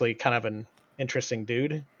 he's actually kind of an interesting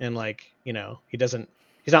dude. And, like,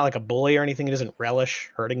 he's not like a bully or anything. He doesn't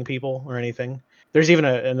relish hurting people or anything. There's even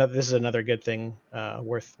this is another good thing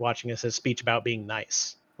worth watching is his speech about being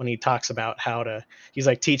nice. When he talks about he's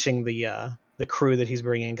like teaching the crew that he's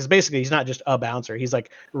bringing, because basically he's not just a bouncer. He's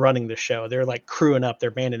like running the show. They're like crewing up,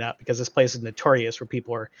 they're banding up because this place is notorious where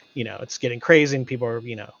people are, it's getting crazy and people are,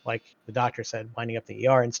 like the doctor said, winding up the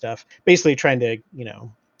ER and stuff. Basically trying to,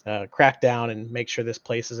 crack down and make sure this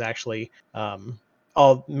place is actually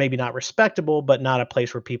all maybe not respectable, but not a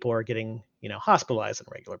place where people are getting, hospitalized on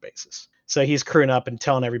a regular basis. So he's crewing up and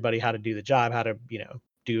telling everybody how to do the job, how to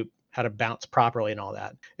bounce properly and all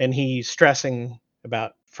that. And he's stressing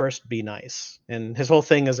about first be nice. And his whole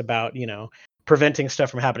thing is about, preventing stuff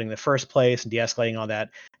from happening in the first place and de-escalating all that.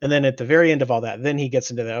 And then at the very end of all that, then he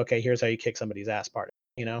gets into the, okay, here's how you kick somebody's ass part,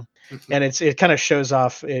 and it kind of shows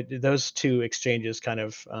off those two exchanges kind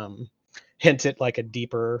of hint at like a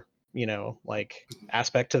deeper, like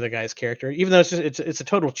aspect to the guy's character, even though it's a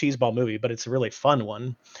total cheeseball movie, but it's a really fun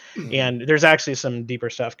one. And there's actually some deeper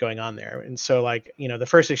stuff going on there. And so like, the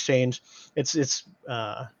first exchange, it's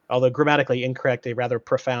although grammatically incorrect, a rather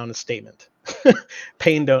profound statement.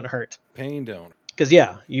 Pain don't hurt. Pain don't. Because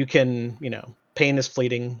you can, pain is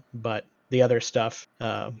fleeting, but the other stuff,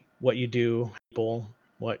 what you do, people,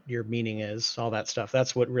 what your meaning is, all that stuff,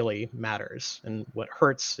 that's what really matters. And what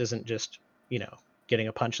hurts isn't just, getting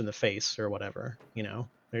a punch in the face or whatever,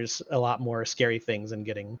 there's a lot more scary things than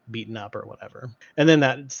getting beaten up or whatever. And then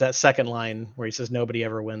that second line where he says, nobody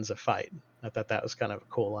ever wins a fight. I thought that was kind of a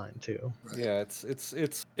cool line too. Yeah,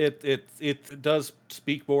 it does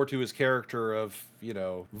speak more to his character of,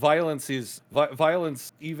 violence,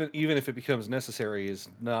 even if it becomes necessary, is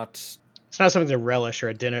not. It's not something to relish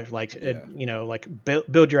or build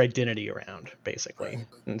your identity around, basically. Right.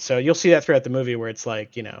 And so you'll see that throughout the movie where it's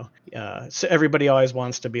like, so everybody always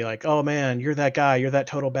wants to be like, oh man, you're that guy, you're that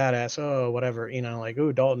total badass, oh whatever, like,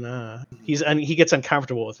 oh Dalton, he gets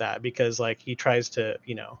uncomfortable with that because like he tries to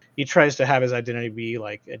have his identity be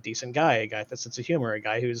like a decent guy, a guy with a sense of humor, a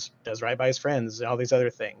guy who does right by his friends, all these other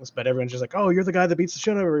things. But everyone's just like, oh, you're the guy that beats the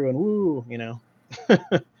shit out of everyone, woo,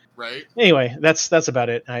 Right. Anyway, that's about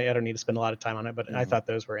it. I don't need to spend a lot of time on it, but I thought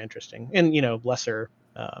those were interesting and lesser,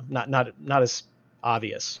 not as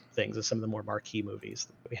obvious things as some of the more marquee movies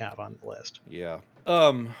that we have on the list. Yeah.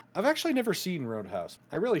 I've actually never seen Roadhouse.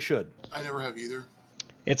 I really should. I never have either.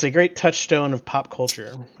 It's a great touchstone of pop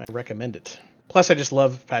culture. I recommend it. Plus, I just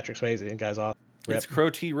love Patrick Swayze. The guy's awesome. It's Crow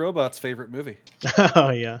T. Robot's favorite movie. Oh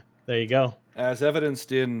yeah, there you go. As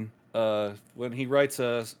evidenced in when he writes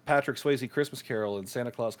a Patrick Swayze Christmas Carol and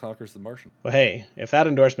Santa Claus Conquers the Martian. Well, hey, if that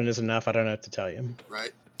endorsement is enough, I don't know what to tell you.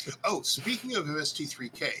 Right. Oh, speaking of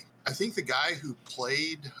MST3K, I think the guy who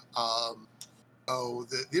played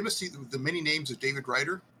the MST, the many names of David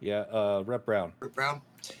Ryder. Yeah, Rep Brown. Rep Brown.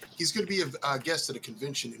 He's going to be a guest at a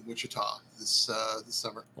convention in Wichita this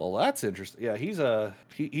summer. Well, that's interesting. Yeah, he's a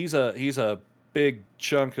big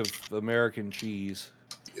chunk of American cheese.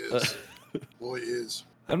 He is. Boy, he is.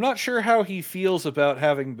 I'm not sure how he feels about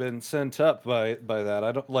having been sent up by that.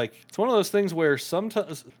 I don't like. It's one of those things where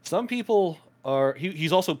sometimes some people are. He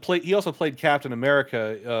also played Captain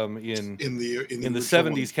America in the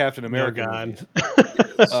 70s Captain America.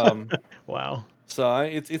 Oh, God. Wow. So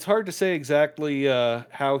it's hard to say exactly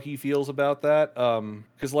how he feels about that.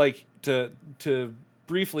 Because like to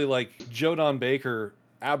briefly, like Joe Don Baker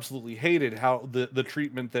absolutely hated how the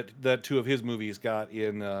treatment that two of his movies got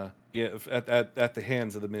in at the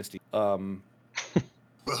hands of the Misty. Well,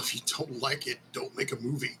 if you don't like it, don't make a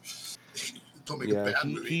movie. Don't make a bad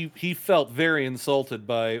movie. He felt very insulted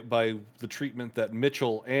by the treatment that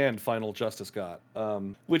Mitchell and Final Justice got,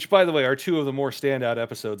 which, by the way, are two of the more standout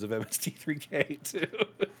episodes of MST3K too.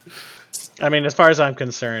 I mean, as far as I'm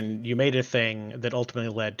concerned, you made a thing that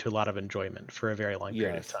ultimately led to a lot of enjoyment for a very long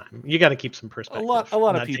period of time. You got to keep some perspective. A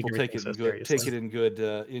lot of people take it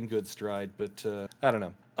in good stride, but I don't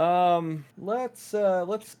know. Let's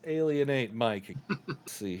alienate Mike.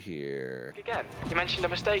 Let's see here. Again, you mentioned a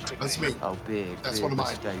mistake. That's me. Oh, big. That's big one of mine.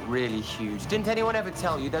 mistake. Really huge. Didn't anyone ever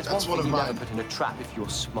tell you there's That's one one thing of you never mine. put in a trap if you're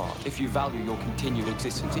smart, if you value your continued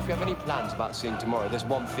existence, if you have any plans about seeing tomorrow, there's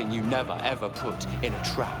one thing you never ever put in a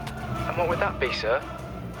trap. And what would that be, sir?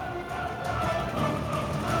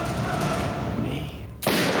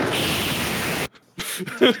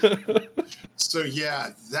 So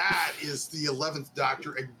yeah, that is the 11th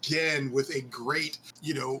Doctor again with a great,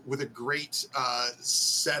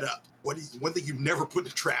 setup. One thing you never put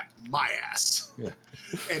in a trap, my ass. Yeah.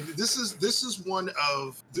 And this is one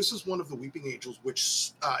of the Weeping Angels,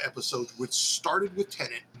 which episodes which started with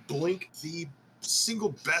Tennant. Blink,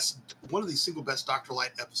 one of the single best Dr.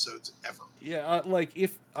 Light episodes ever. Yeah, like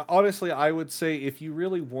if honestly, I would say if you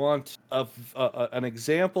really want an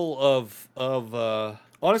example of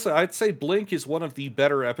honestly, I'd say Blink is one of the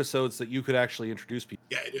better episodes that you could actually introduce people.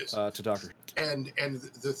 Yeah, it is to Doctor. And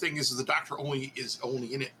the thing is, the Doctor is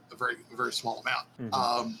only in it a very very small amount.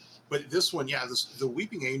 Mm-hmm. But this one, yeah, the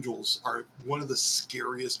Weeping Angels are one of the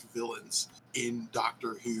scariest villains in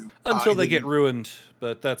Doctor Who Until they get ruined,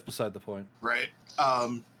 but that's beside the point. Right.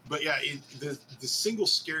 But yeah, the single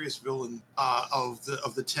scariest villain of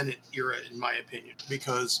the Tennant era, in my opinion,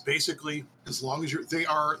 because basically, as long as they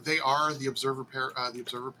are the observer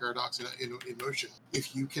paradox in motion.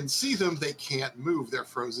 If you can see them, they can't move; they're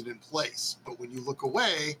frozen in place. But when you look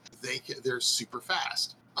away, they're super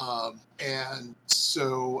fast, and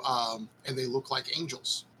they look like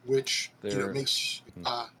angels, which makes.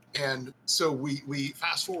 And so we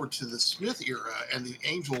fast forward to the Smith era, and the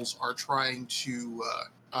Angels are trying to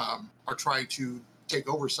take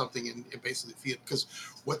over something and basically feel, because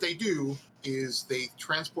what they do is they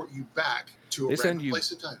transport you back to a random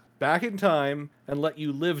place in time. Back in time and let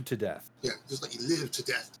you live to death. Yeah, just let you live to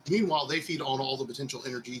death. Meanwhile, they feed on all the potential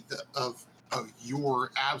energy of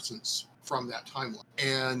your absence from that timeline.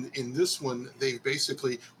 And in this one, they've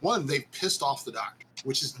pissed off the Doctor,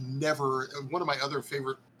 which is never one of my other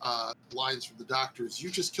favorite lines from the Doctor is, "You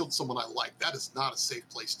just killed someone I like. That is not a safe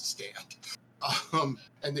place to stand."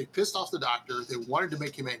 And they pissed off the Doctor. They wanted to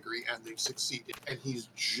make him angry, and they've succeeded. And he's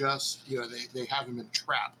just, they have him in a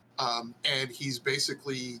trap. And he's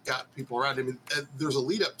basically got people around him. And there's a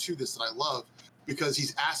lead up to this that I love, because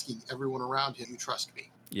he's asking everyone around him, "You trust me?"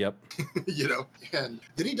 Yep. And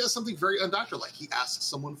then he does something very undoctor-like. He asks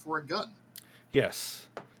someone for a gun. Yes.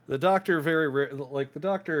 The Doctor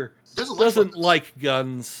doesn't like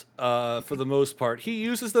guns for the most part. He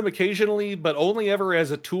uses them occasionally, but only ever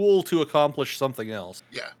as a tool to accomplish something else.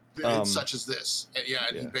 Yeah, such as this. And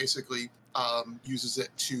he basically uses it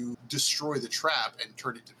to destroy the trap and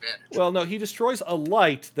turn it to vantage. Well, no, he destroys a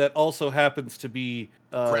light that also happens to be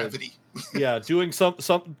gravity. Yeah, doing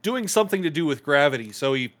something to do with gravity.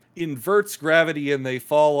 So he inverts gravity, and they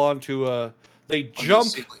fall onto they jump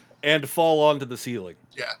and fall onto the ceiling.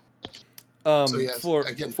 Yeah.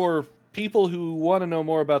 For people who want to know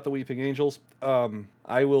more about the Weeping Angels,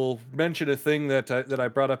 I will mention a thing that I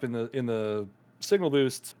brought up in the signal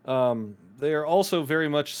boosts. They are also very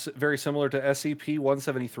similar to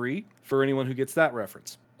SCP-173 for anyone who gets that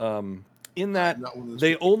reference. in that Not one of those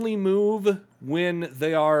they people. only move when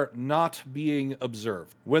they are not being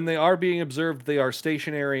observed. When they are being observed, they are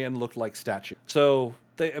stationary and look like statues. So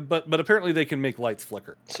but apparently they can make lights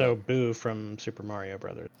flicker. So Boo from Super Mario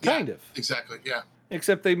Brothers. Kind of. Exactly. Yeah.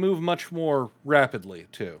 Except they move much more rapidly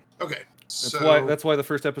too. Okay. That's why the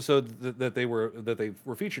first episode that they were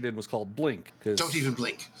featured in was called Blink. Don't even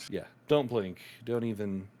blink. Yeah, don't blink. Don't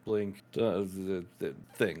even blink. The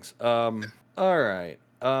things. All right.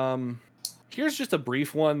 Here's just a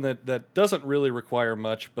brief one that doesn't really require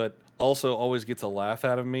much, but also always gets a laugh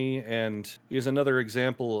out of me, and is another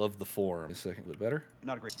example of the form. A second, bit better.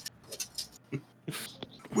 Not a great.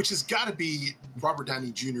 Which has got to be Robert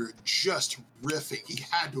Downey Jr. just riffing. He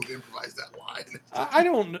had to have improvised that line. I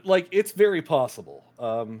don't like. It's very possible.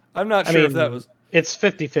 I'm not sure if that was. It's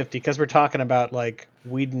 50-50 because we're talking about like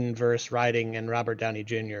Whedon versus writing and Robert Downey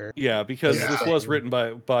Jr. Yeah, because this was written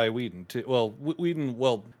by Whedon too. Well, Whedon.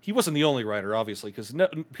 Well, he wasn't the only writer, obviously,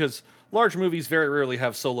 because large movies very rarely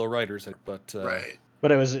have solo writers. But right.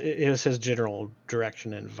 But it was his general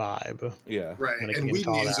direction and vibe. Yeah. Right. And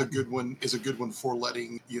Whedon is a good one. Is a good one for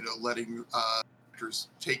letting actors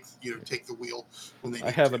take the wheel when they. I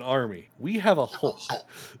have an army. We have a Hulk.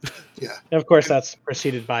 Yeah. And of course, that's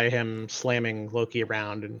preceded by him slamming Loki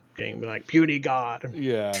around and getting like puny god.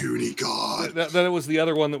 Yeah. Puny god. That was the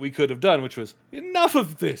other one that we could have done, which was enough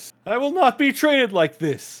of this. I will not be treated like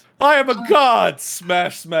this. I am a god.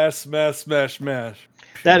 Smash, smash, smash, smash, smash.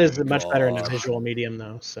 That is much better in a visual medium,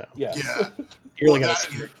 though. So yeah, you really got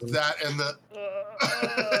that and the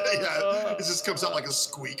yeah, it just comes out like a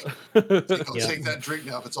squeak. Take that drink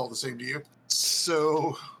now if it's all the same to you.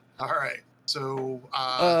 So, all right. So,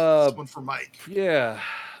 this one for Mike. Yeah.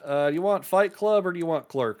 Do you want Fight Club or do you want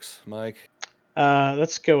Clerks, Mike?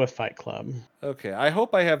 Let's go with Fight Club. Okay. I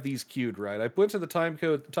hope I have these queued right. I went to the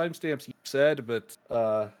timestamps you said, but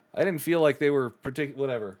I didn't feel like they were particular.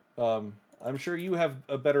 Whatever. I'm sure you have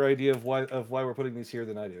a better idea of why we're putting these here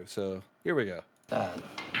than I do. So here we go. I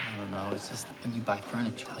don't know. It's just when you buy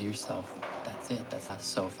furniture, tell yourself that's it. That's a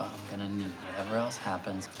sofa I'm gonna need. Whatever else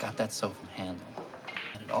happens, got that sofa handle.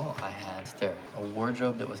 And it all I had there, a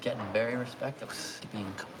wardrobe that was getting very respectable,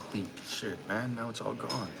 being complete. Shit, man. Now it's all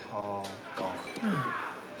gone. All gone.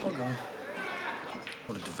 All gone.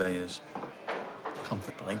 What a duvet is.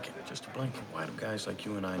 Comfort blanket, just a blanket. Why do guys like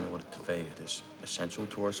you and I know what a duvet is? Essential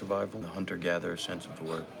to our survival? The hunter-gatherer sense of the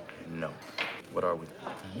word? No. What are we?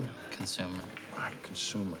 Consumer. Right,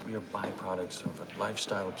 consumer. We are byproducts of a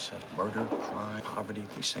lifestyle obsessed. Murder, crime, poverty,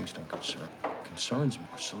 these things don't concerns me.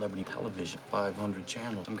 Celebrity television, 500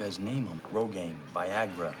 channels. Some guys name them. Rogaine,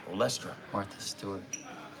 Viagra, Olestra. Martha Stewart.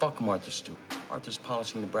 Fuck Martha Stewart. Martha's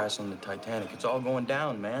polishing the brass on the Titanic. It's all going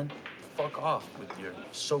down, man. Fuck off with your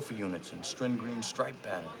sofa units and string green stripe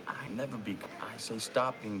pattern. I never be. I say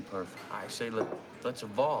stop being perfect. I say let's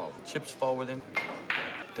evolve. Chips fall within.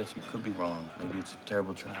 That you could be wrong. Maybe it's a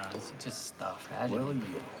terrible trend. It's just stuff. Well, you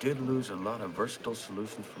did lose a lot of versatile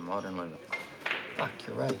solutions for modern living. Fuck,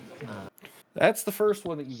 you're right. That's the first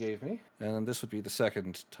one that you gave me, and this would be the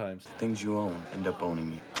second time. Things you own end up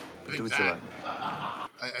owning you. Do what you like.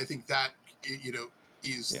 I think that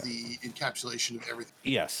is the encapsulation of everything.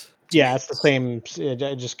 Yes. Yeah, it's the same.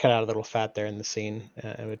 I just cut out a little fat there in the scene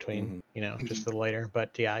in between, just a little later.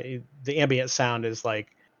 But yeah, the ambient sound is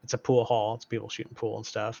like it's a pool hall. It's people shooting pool and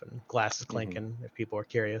stuff, and glasses clinking. If people are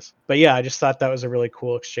curious, but yeah, I just thought that was a really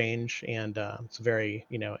cool exchange, and it's very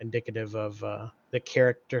indicative of the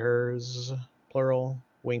characters, plural,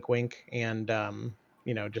 wink, wink, and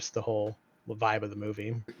just the whole vibe of the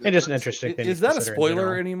movie. And just an interesting thing. Is that a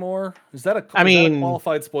spoiler anymore? Is that a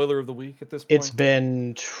qualified spoiler of the week at this point? It's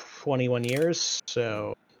been 21 years,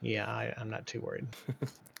 so yeah, I'm not too worried.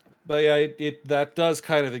 But yeah, that does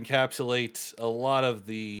kind of encapsulate a lot of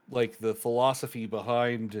the philosophy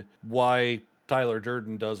behind why Tyler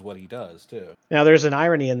Durden does what he does too. Now there's an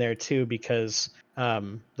irony in there too, because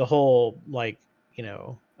the whole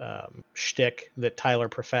shtick that Tyler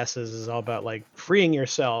professes is all about like freeing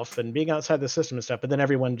yourself and being outside the system and stuff, but then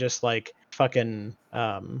everyone just like fucking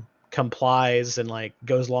complies and like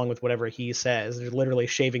goes along with whatever he says. They're literally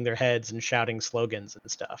shaving their heads and shouting slogans and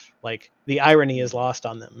stuff. Like the irony is lost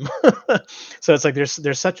on them. So it's like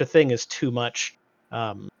there's such a thing as too much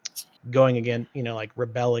going again, like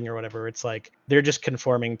rebelling or whatever. It's like they're just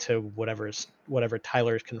conforming to whatever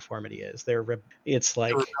Tyler's conformity is. It's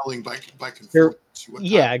like they're rebelling by conforming to what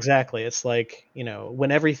yeah, exactly. It's like when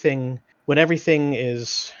everything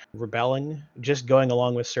is rebelling, just going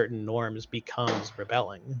along with certain norms becomes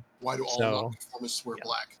rebelling. Why do all nonconformists wear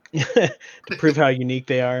black? To prove how unique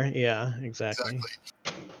they are. Yeah, exactly.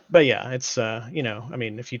 But yeah, it's you know, I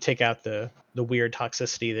mean, if you take out the weird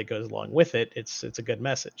toxicity that goes along with it, it's a good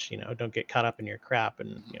message. You know, don't get caught up in your crap,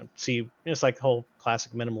 and you know, see, it's like the whole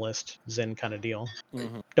classic minimalist Zen kind of deal.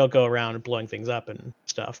 Don't go around blowing things up and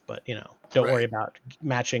stuff, but you know, don't worry about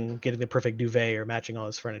getting the perfect duvet or matching all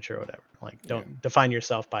this furniture or whatever. Like, don't define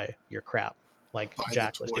yourself by your crap, like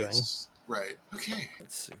Jack was doing. Right. Okay.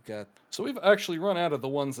 Let's see. So we've actually run out of the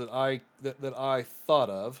ones that I thought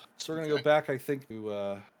of. So we're gonna go back, I think,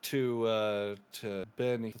 to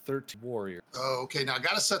Ben the 13th Warrior. Oh, okay. Now I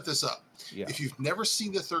gotta set this up. Yeah. If you've never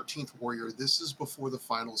seen the 13th Warrior, this is before the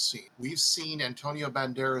final scene. We've seen Antonio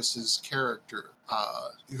Banderas's character,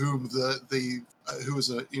 who is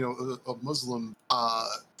a Muslim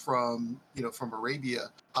from Arabia,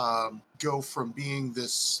 go from being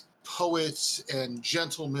this poet and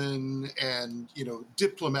gentleman and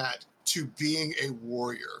diplomat to being a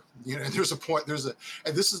warrior. And there's a point.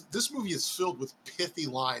 And this movie is filled with pithy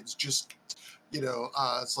lines. Just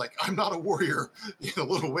it's like, I'm not a warrior. In a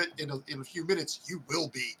little bit, in a few minutes, you will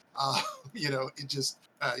be. It just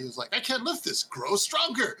he was like, I can't lift this. Grow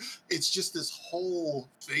stronger. It's just this whole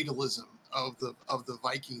fatalism of the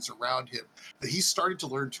Vikings around him that he's starting to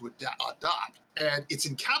learn to adopt. And it's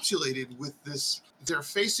encapsulated with this. They're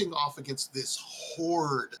facing off against this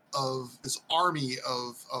horde of this army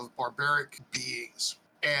of barbaric beings,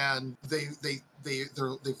 and they've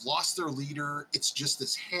lost their leader. It's just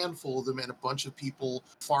this handful of them and a bunch of people,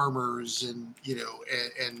 farmers and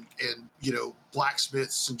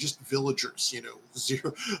blacksmiths and just villagers,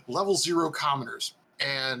 level 0 commoners.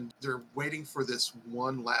 And they're waiting for this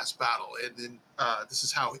one last battle. And then this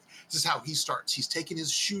is how he starts. He's taking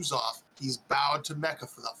his shoes off. He's bowed to Mecca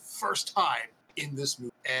for the first time in this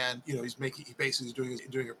movie. And he's basically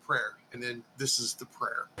doing a prayer. And then this is the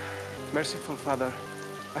prayer. Merciful Father,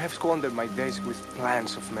 I have squandered my days with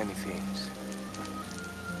plans of many things.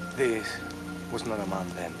 This was not a man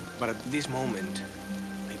then, but at this moment,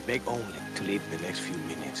 I beg only to live the next few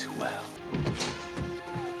minutes well.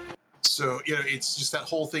 So, it's just that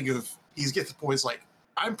whole thing of he's get to the point, it's like,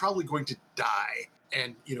 I'm probably going to die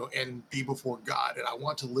and be before God, and I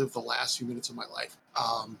want to live the last few minutes of my life.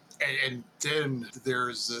 And then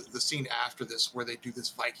there's the scene after this where they do this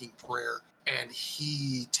Viking prayer, and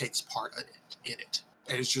he takes part in it.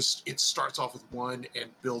 And it starts off with one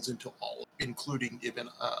and builds into all, including Ibn,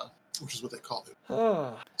 which is what they call it.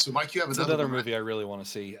 So, Mike, you have another movie I really want to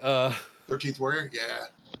see. 13th Warrior? Yeah.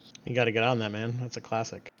 You got to get on that, man. That's a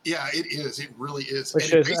classic. Yeah, it is. It really is.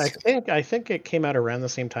 Which is, I think it came out around the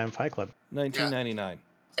same time Fight Club. 1999.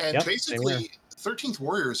 Yeah. And basically, 13th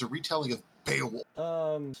Warrior is a retelling of Beowulf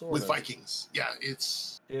with Vikings. Yeah,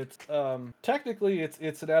 it's technically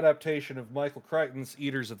it's an adaptation of Michael Crichton's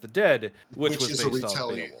Eaters of the Dead, which was is based a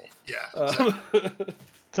on retelling. Beowulf. Yeah.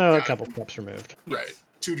 So a couple steps removed. Right.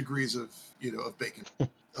 2 degrees of bacon.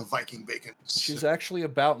 Of Viking bacon. She's actually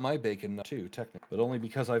about my bacon too, technically, but only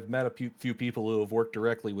because I've met a few people who have worked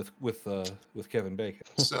directly with Kevin Bacon.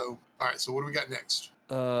 So, all right. So, what do we got next?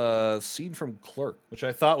 Scene from Clerk, which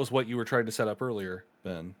I thought was what you were trying to set up earlier,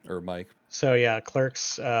 Ben or Mike. So yeah,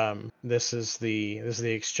 Clerks. This is the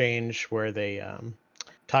exchange where they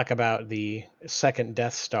talk about the second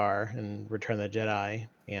Death Star in Return of the Jedi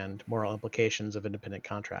and moral implications of independent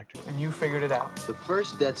contractors. And you figured it out. The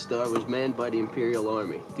first Death Star was manned by the Imperial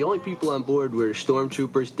Army. The only people on board were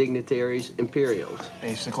stormtroopers, dignitaries, Imperials.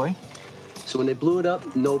 Basically. So when they blew it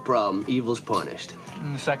up, no problem. Evil's punished.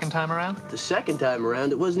 And the second time around? The second time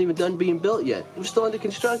around, it wasn't even done being built yet. It was still under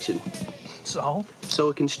construction. So? So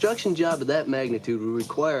a construction job of that magnitude would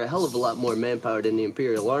require a hell of a lot more manpower than the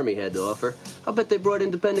Imperial Army had to offer. I'll bet they brought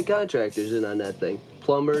independent contractors in on that thing.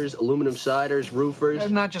 Plumbers, aluminum siders, roofers.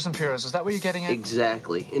 Not just Imperials. Is that what you're getting at?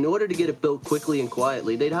 Exactly. In order to get it built quickly and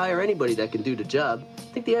quietly, they'd hire anybody that can do the job.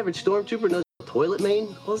 Think the average stormtrooper knows toilet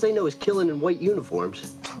main? All they know is killing in white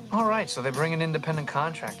uniforms. All right, so they bring in independent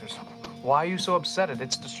contractors. Why are you so upset at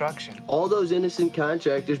its destruction? All those innocent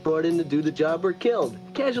contractors brought in to do the job were killed.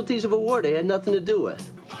 Casualties of a war they had nothing to do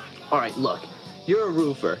with. All right, look, you're a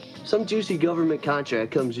roofer. Some juicy government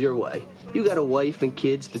contract comes your way. You got a wife and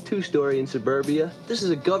kids, the 2-story in suburbia. This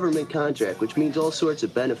is a government contract, which means all sorts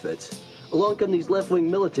of benefits. Along come these left-wing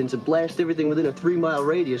militants and blast everything within a 3-mile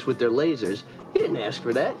radius with their lasers. You didn't ask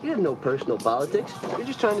for that. You have no personal politics. You're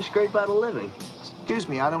just trying to scrape out a living. Excuse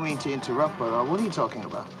me, I don't mean to interrupt, but what are you talking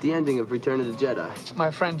about? The ending of Return of the Jedi. My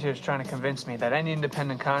friend here is trying to convince me that any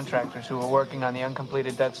independent contractors who were working on the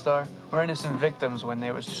uncompleted Death Star were innocent victims when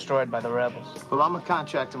they was destroyed by the rebels. Well, I'm a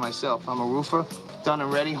contractor myself. I'm a roofer, done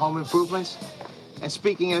and ready home improvements. And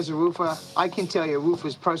speaking as a roofer, I can tell you a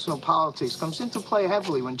roofer's personal politics comes into play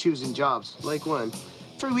heavily when choosing jobs. Like when?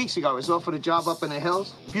 3 weeks ago, I was offered a job up in the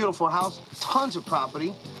hills. Beautiful house, tons of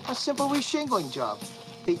property. A simple reshingling job.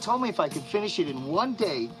 They told me if I could finish it in 1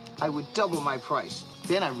 day, I would double my price.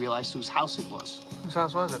 Then I realized whose house it was. Whose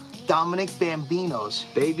house was it? Dominic Bambino's.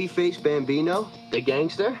 Babyface Bambino? The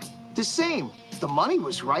gangster? The same. The money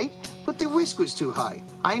was right, but the risk was too high.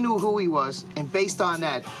 I knew who he was, and based on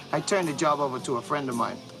that, I turned the job over to a friend of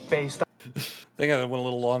mine. Based on... I think I went a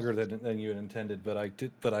little longer than you had intended, but I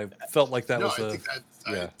felt like that was I think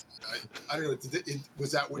yeah. I don't know.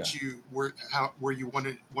 Was that what you were? Where you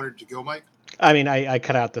wanted to go, Mike? I mean, I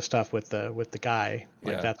cut out the stuff with the guy.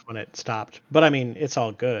 Like Yeah. that's when it stopped. But I mean, it's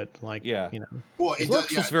all good. Like Yeah. you know. Well, The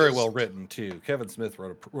Works was very well written too. Kevin Smith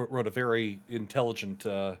wrote a very intelligent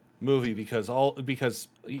movie because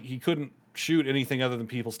he couldn't shoot anything other than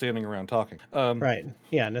people standing around talking. Right.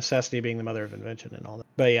 Yeah. Necessity being the mother of invention and all that.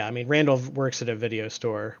 But yeah, I mean, Randall works at a video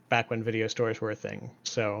store back when video stores were a thing.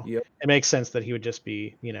 So Yep. it makes sense that he would just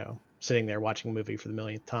be, sitting there watching a movie for the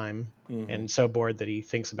millionth time and so bored that he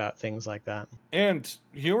thinks about things like that. And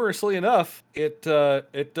humorously enough, it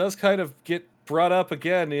does kind of get brought up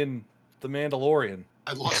again in The Mandalorian.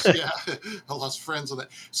 I lost friends on that.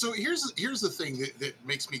 So here's the thing that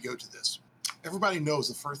makes me go to this. Everybody knows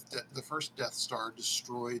the first Death Star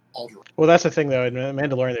destroyed Alderaan. Well, that's the thing, though. In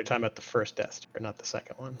Mandalorian, they're talking about the first Death Star, not the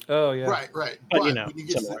second one. Oh, yeah. Right. But, when you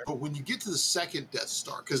get when you get to the second Death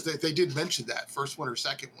Star, because they did mention that first one or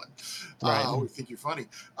second one, Right. I would think you're funny.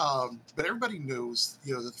 But everybody knows,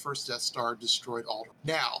 that the first Death Star destroyed Alderaan.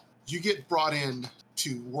 Now you get brought in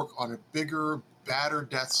to work on a bigger, badder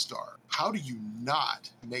Death Star. How do you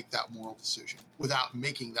not make that moral decision without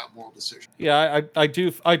making that moral decision? Yeah, I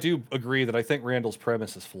do agree that I think Randall's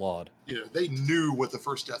premise is flawed. They knew what the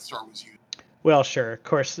first Death Star was used. Well, sure. Of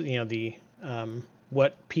course, the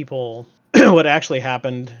what people what actually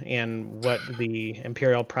happened and what the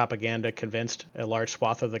Imperial propaganda convinced a large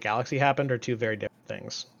swath of the galaxy happened are two very different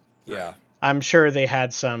things. Yeah. I'm sure they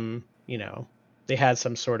had some,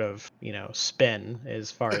 sort of, spin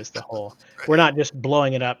as far as the whole. We're not just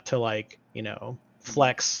blowing it up to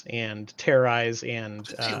flex and terrorize and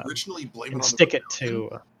Did they originally blame it on stick the it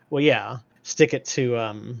to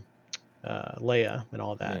Leia and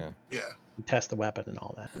all that. Yeah. And test the weapon and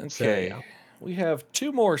all that. Okay. So, We have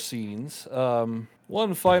two more scenes.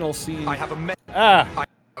 One final scene. I have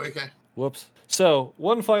a Okay. Whoops. So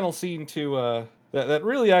one final scene to that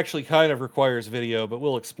really actually kind of requires video, but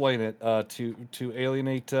we'll explain it to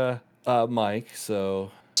alienate Mike.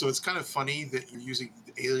 So it's kind of funny that you're using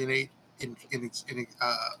alienate in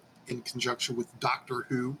conjunction with Doctor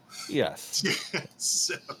Who. Yes.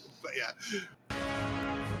 So, but yeah.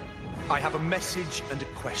 I have a message and a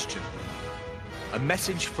question. A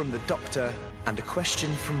message from the Doctor and a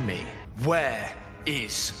question from me. Where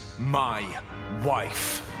is my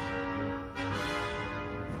wife?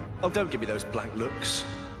 Oh, don't give me those blank looks.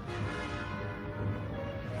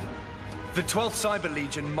 The 12th Cyber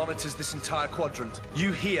Legion monitors this entire quadrant.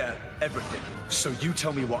 You hear everything. So you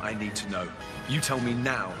tell me what I need to know. You tell me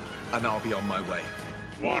now, and I'll be on my way.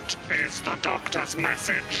 What is the Doctor's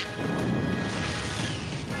message?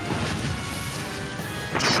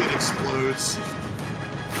 Shit explodes.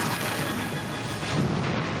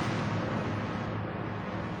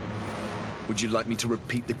 Would you like me to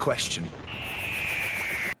repeat the question?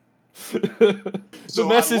 The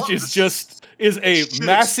message is a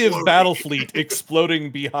massive exploding. battle fleet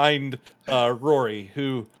exploding behind Rory,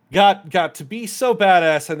 who got to be so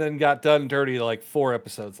badass and then got done dirty like 4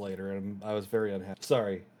 episodes later, and I was very unhappy.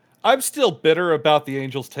 Sorry. I'm still bitter about The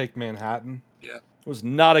Angels Take Manhattan. Yeah. It was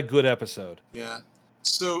not a good episode. Yeah.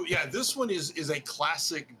 So yeah, this one is a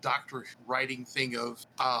classic Doctor writing thing of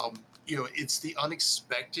it's the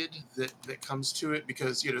unexpected that comes to it,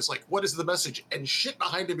 because it's like, what is the message? And shit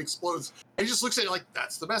behind him explodes. And he just looks at it like,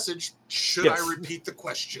 that's the message. Should Yes. I repeat the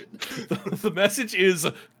question? The message is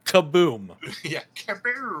kaboom. Yeah,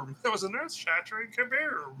 kaboom. That was an earth-shattering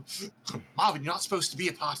kaboom. Marvin, you're not supposed to be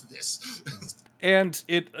a part of this. And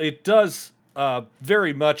it does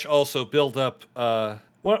very much also build up.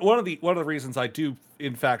 One of the reasons I do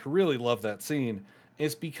in fact really love that scene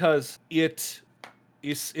is because it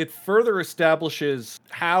further establishes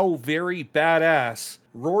how very badass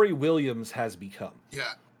Rory Williams has become.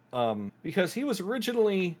 Yeah. Because he was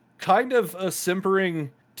originally kind of a simpering,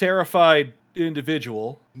 terrified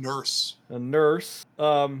individual. A nurse.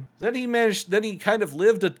 Then he kind of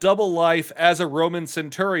lived a double life as a Roman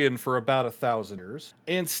centurion for about 1,000 years,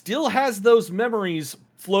 and still has those memories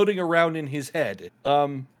floating around in his head.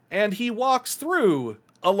 And he walks through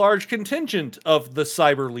a large contingent of the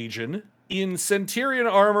Cyber Legion in Centurion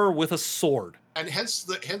armor with a sword. And hence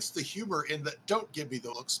the humor in that don't give me the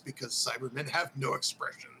looks because Cybermen have no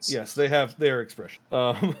expressions. Yes, they have their expression.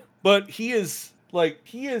 But he is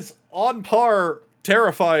on par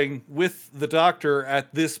terrifying with the Doctor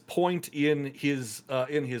at this point in his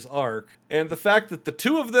arc. And the fact that the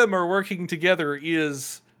two of them are working together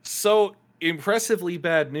is so impressively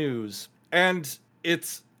bad news. And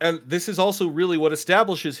this is also really what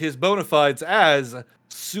establishes his bona fides as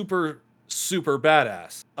super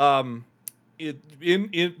badass.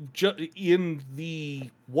 In the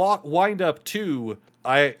wind up 2,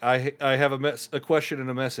 I have a question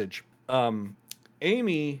and a message.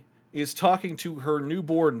 Amy is talking to her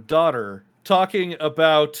newborn daughter, talking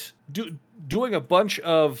about doing a bunch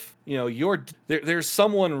of, there's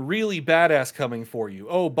someone really badass coming for you.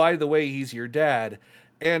 Oh, by the way, he's your dad.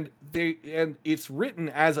 And it's written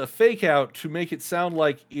as a fake out to make it sound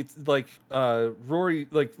like it's like Rory,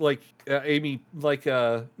 Amy,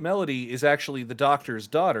 Melody is actually the Doctor's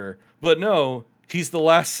daughter. But no, he's the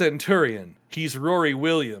last Centurion. He's Rory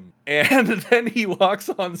William. And then he walks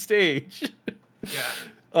on stage. Yeah.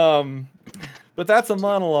 But that's a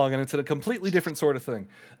monologue, and it's a completely different sort of thing.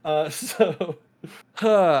 I'm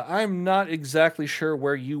not exactly sure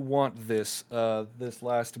where you want this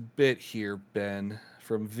last bit here, Ben,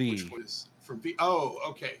 from V. Which was from V? Oh,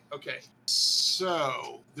 okay.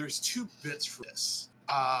 So there's 2 bits for this.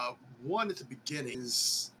 One at the beginning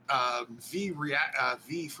is V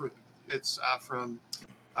for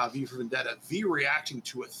Vendetta. V reacting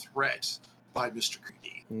to a threat by Mr.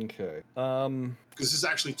 Creedy. Okay. Because this is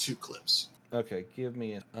actually 2 clips. Okay, give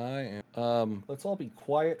me let's all be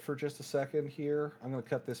quiet for just a second here. I'm going to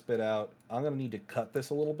cut this bit out. I'm going to need to cut this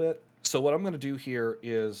a little bit. So what I'm going to do here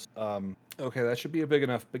is, okay, that should be a big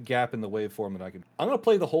enough gap in the waveform that I'm going to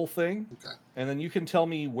play the whole thing. Okay. And then you can tell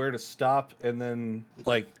me where to stop, and then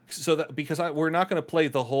because we're not going to play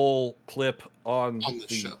the whole clip on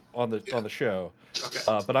the show.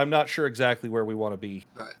 Okay. But I'm not sure exactly where we want to be.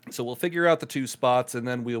 Right. So we'll figure out the 2 spots, and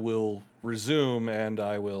then we will resume, and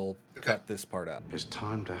I will cut this part out. It's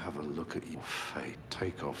time to have a look at your fate.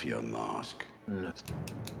 Take off your mask. No.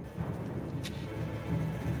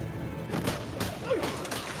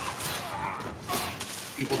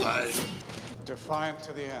 People died. Defiant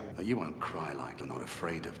to the end. You won't cry like you're not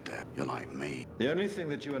afraid of death. You're like me. The only thing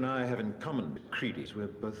that you and I have in common with Creedy is we're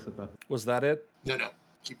both about... Was that it? No.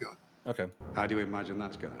 Keep going. Okay. How do you imagine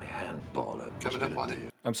that's going to handball it? Coming up on it.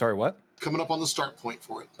 I'm sorry, what? Coming up on the start point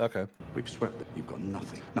for it. Okay. We've swept it. You've got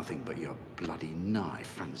nothing but your bloody knife.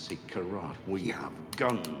 Fancy karate. We have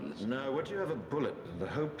guns. No, what you have a bullet, and the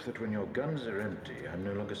hope that when your guns are empty, I'm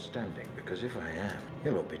no longer standing, because if I am,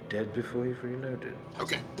 you'll all be dead before you've reloaded.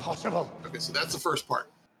 Okay. Possible. Okay, so that's the first part.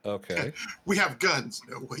 Okay. We have guns.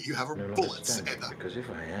 No, what you have are bullets. Because if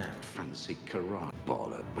I am, fancy karate.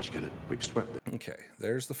 Baller. What you gonna? We've swept it. Okay,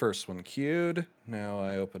 there's the first one queued. Now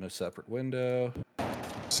I open a separate window.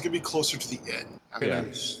 It's gonna be closer to the end. Yeah.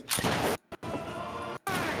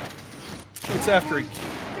 It's after he...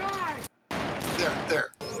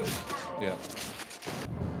 There. Yeah.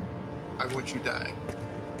 I want you to die.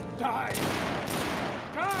 Die!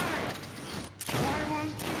 Why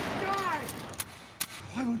won't you die?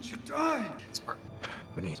 Why won't you die?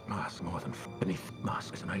 Beneath mask, more than beneath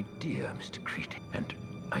mask is an idea, Mr. Creedy, and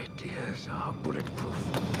ideas are bulletproof.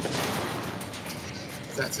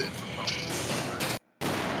 That's it.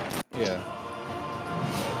 Yeah.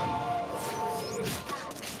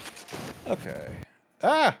 Okay.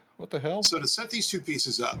 Ah! What the hell? So to set these 2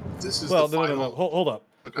 pieces up, this is no. Hold up.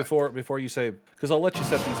 Okay. Before you say, because I'll let you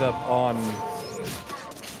set these up on.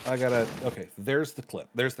 Okay. There's the clip.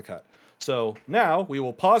 There's the cut. So now we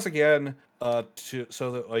will pause again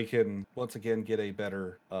so that I can once again get a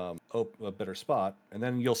better spot, and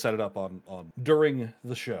then you'll set it up on during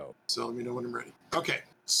the show. So let me know when I'm ready. Okay.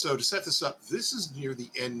 So to set this up, this is near the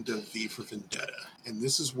end of V for Vendetta, and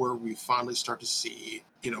this is where we finally start to see,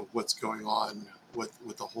 what's going on, what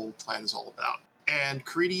the whole plan is all about. And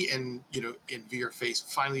Creedy and V are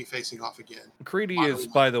finally facing off again. Creedy is,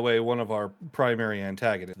 by the way, one of our primary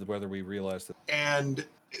antagonists, whether we realize that. And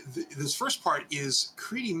this first part is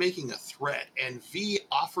Creedy making a threat and V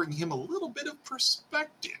offering him a little bit of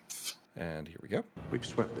perspective. And here we go. We've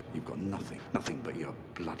swept it. You've got nothing but your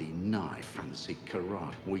bloody knife. Fancy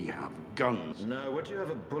karate. We have guns. No, what you have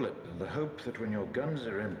a bullet, and the hope that when your guns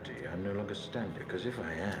are empty, I'm no longer standing, because if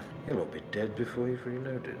I am, you'll all be dead before you've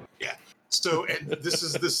reloaded. Yeah. So, and this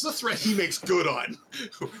is a threat he makes good on,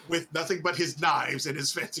 with nothing but his knives and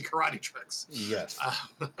his fancy karate tricks. Yes.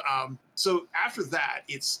 So after that,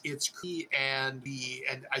 it's Creedy and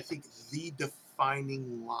I think the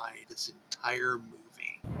defining line of this entire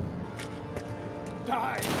movie.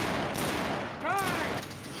 Die! Die!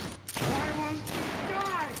 Why won't you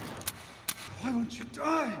die? Why won't you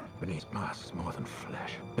die? Beneath masks more than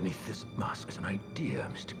flesh. Beneath this mask is an idea,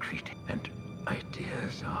 Mr. Creedy. And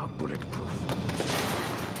ideas are bulletproof.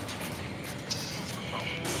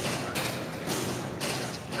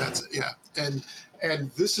 That's it, yeah.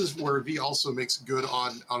 And this is where V also makes good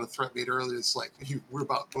on a threat made earlier. It's like, we're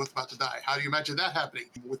both about to die. How do you imagine that happening?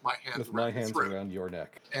 With my hands around your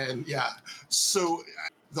neck. And yeah, so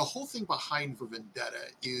the whole thing behind V for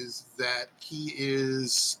Vendetta is that he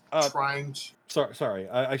is trying to... Sorry.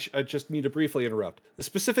 I just need to briefly interrupt.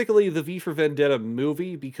 Specifically, the V for Vendetta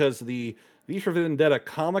movie, because the V for Vendetta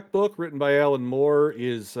comic book written by Alan Moore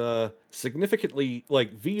is significantly,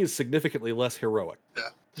 V is significantly less heroic. Yeah.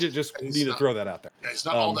 Just need to throw that out there. Yeah, he's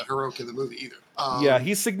not all that heroic in the movie either. Yeah,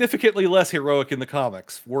 he's significantly less heroic in the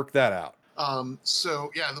comics. Work that out.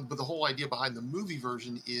 So yeah, but the whole idea behind the movie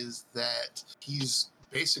version is that he's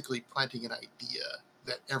basically planting an idea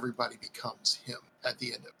that everybody becomes him at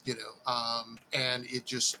the end of, and it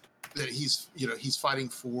just that he's fighting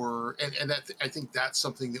for, and that I think that's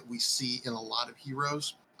something that we see in a lot of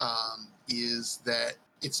heroes, is that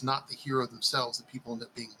it's not the hero themselves that people end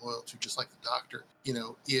up being loyal to, just like the Doctor.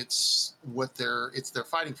 It's they're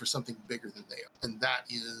fighting for something bigger than they are, and that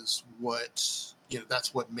is what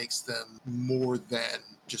that's what makes them more than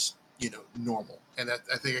just normal. And I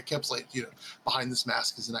think it kept behind this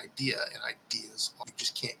mask is an idea, and ideas you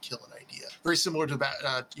just can't kill an idea. Very similar to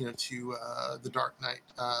the Dark Knight.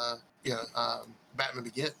 Batman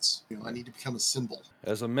Begins. I need to become a symbol.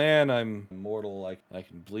 As a man, I'm mortal. I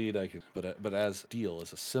can bleed. But as Steel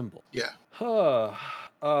is a symbol. Yeah.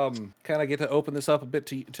 Kind of get to open this up a bit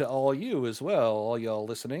to all you as well, all y'all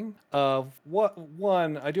listening.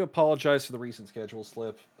 One, I do apologize for the recent schedule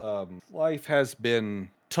slip. Life has been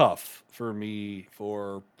tough for me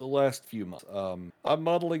for the last few months. I'm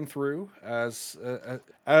muddling through, as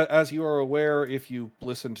you are aware if you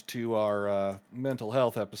listened to our mental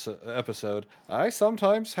health episode. I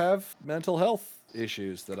sometimes have mental health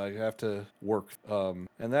issues that I have to work, and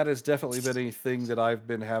that has definitely been a thing that I've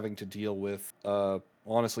been having to deal with.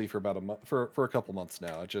 Honestly, for about a month, for a couple months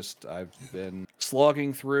now. I've been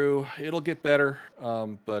slogging through. It'll get better,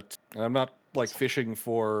 but I'm not fishing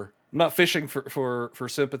for. I'm not fishing for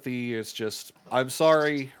sympathy. It's just, I'm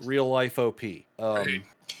sorry, real life OP. Right.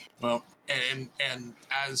 Well, and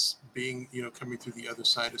as being, coming through the other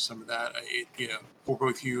side of some of that, for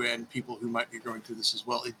both you and people who might be going through this as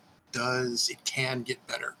well, it can get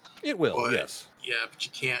better. It will, yes. Yeah, but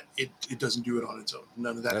you can't, it doesn't do it on its own.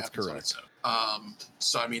 None of that happens on its own.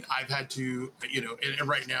 So, I mean, I've had to, and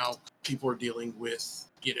right now people are dealing with,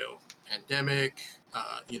 pandemic,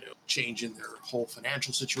 change in their whole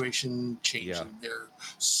financial situation, change in their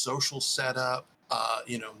social setup,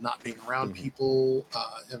 not being around people,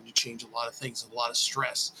 having to change a lot of things, a lot of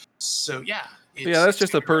stress. So yeah. That's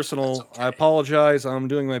just a personal, okay. I apologize. I'm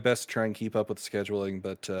doing my best to try and keep up with the scheduling,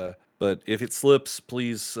 but if it slips,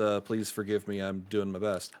 please forgive me. I'm doing my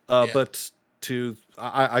best. But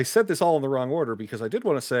I said this all in the wrong order because I did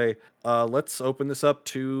want to say, let's open this up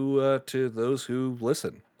to those who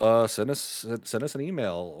listen. Send us an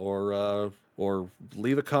email or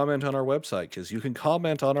leave a comment on our website, because you can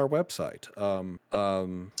comment on our website.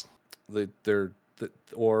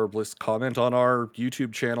 Or let's comment on our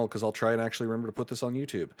YouTube channel, because I'll try and actually remember to put this on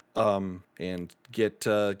YouTube. And get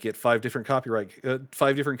 5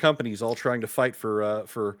 different companies all trying to fight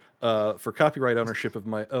for copyright ownership of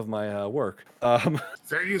my work.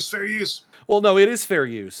 Fair use. Well, no, it is fair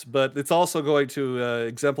use, but it's also going to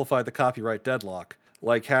exemplify the copyright deadlock.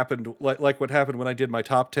 Like what happened when I did my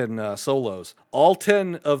top 10 solos. All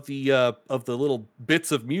 10 of the little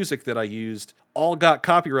bits of music that I used all got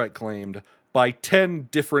copyright claimed by 10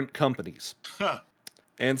 different companies. Huh.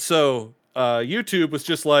 And so YouTube was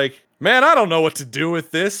just like, man, I don't know what to do with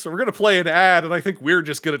this. We're gonna play an ad, and I think we're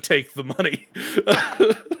just gonna take the money.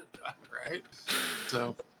 Right.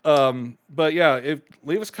 So. But yeah,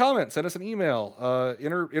 leave us a comment, send us an email,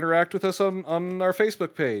 interact with us on our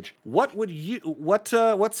Facebook page. What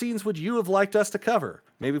scenes would you have liked us to cover?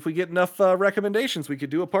 Maybe if we get enough recommendations, we could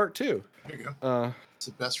do a part 2. There you go. It's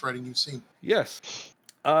the best writing you've seen. Yes.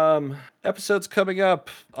 Episodes coming up.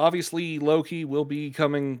 Obviously, Loki will be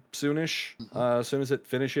coming soonish, as soon as it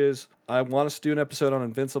finishes. I want us to do an episode on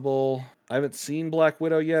Invincible. I haven't seen Black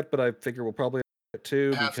Widow yet, but I figure we'll probably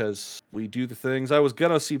too, because we do the things. I was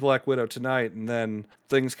gonna see Black Widow tonight, and then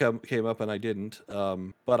things came up and I didn't.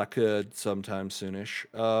 But I could sometime soonish.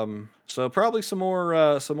 So probably some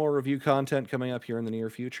more review content coming up here in the near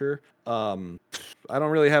future. I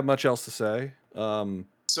don't really have much else to say.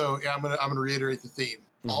 So yeah, I'm gonna reiterate the theme.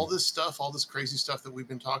 All this stuff, all this crazy stuff that we've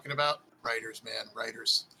been talking about, writers, man,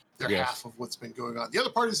 writers. They're half of what's been going on. The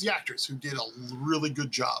other part is the actors who did a really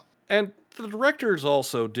good job. And the directors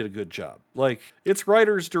also did a good job. Like, it's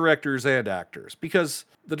writers, directors, and actors, because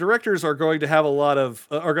the directors are going to have a lot of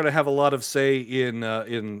say in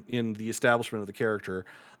the establishment of the character,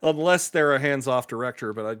 unless they're a hands-off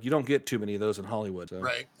director. But you don't get too many of those in Hollywood. So.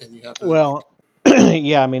 Right, and you have to. Well,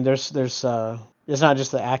 yeah, I mean, there's it's not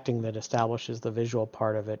just the acting that establishes the visual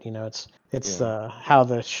part of it. You know, it's how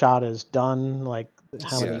the shot is done, like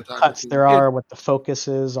how many cuts there are, what the focus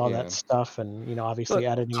is, all that stuff, and you know, obviously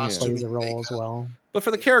editing plays a role as well. But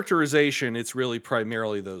for the characterization, it's really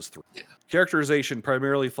primarily those three. Yeah. Characterization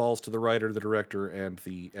primarily falls to the writer, the director, and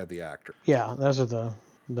the actor. Yeah, those are the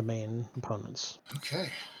main components. Okay.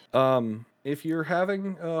 If you're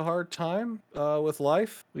having a hard time with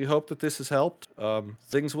life, we hope that this has helped.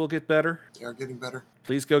 Things will get better. They are getting better.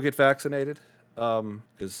 Please go get vaccinated. Talk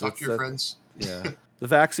to your friends. Yeah. The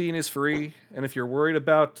vaccine is free, and if you're worried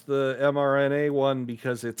about the mRNA one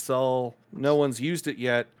because no one's used it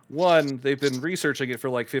yet. One, they've been researching it for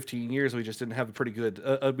like 15 years. We just didn't have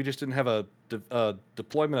a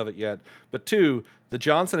deployment of it yet. But two, the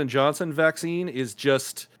Johnson & Johnson vaccine is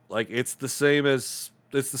just like it's the same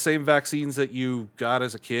vaccines that you got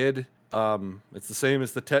as a kid. It's the same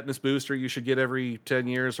as the tetanus booster you should get every 10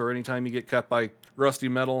 years or anytime you get cut by rusty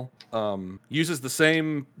metal. Uses the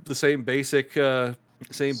same basic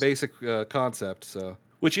concept. So,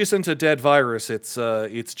 which isn't a dead virus.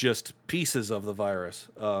 It's just pieces of the virus.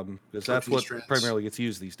 Because that's what primarily gets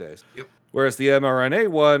used these days. Yep. Whereas the mRNA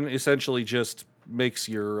one essentially just makes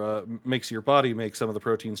your body make some of the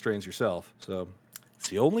protein strains yourself. So it's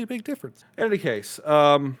the only big difference. In any case,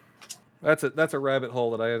 that's a rabbit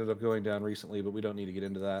hole that I ended up going down recently, but we don't need to get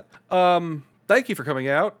into that. Thank you for coming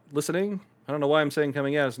out, listening. I don't know why I'm saying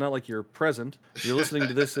coming out. It's not like you're present. You're listening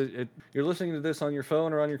to this. You're listening to this on your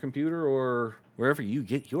phone or on your computer or wherever you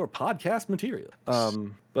get your podcast material.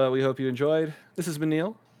 But we hope you enjoyed. This has been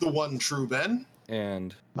Neil, the one true Ben,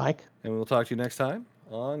 and Mike, and we'll talk to you next time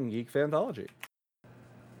on Geek Fanthology.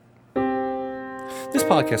 This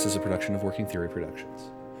podcast is a production of Working Theory Productions.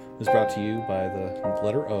 It was brought to you by the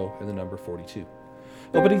letter O and the number 42.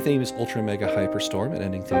 Opening theme is Ultra Mega Hyperstorm, and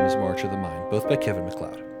ending theme is March of the Mind, both by Kevin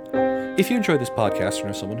MacLeod. If you enjoyed this podcast or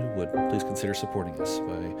know someone who would, please consider supporting us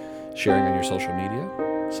by sharing on your social media,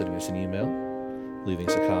 sending us an email, leaving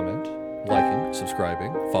us a comment, liking,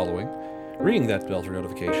 subscribing, following, ringing that bell for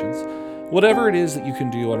notifications, whatever it is that you can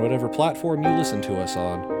do on whatever platform you listen to us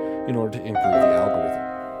on in order to improve the algorithm.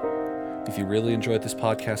 If you really enjoyed this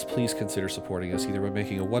podcast, please consider supporting us either by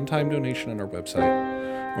making a one-time donation on our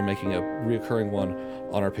website or making a recurring one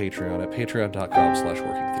on our Patreon at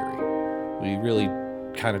patreon.com/workingtheory. We really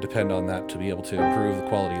kind of depend on that to be able to improve the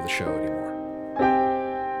quality of the show anymore.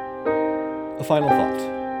 A final thought.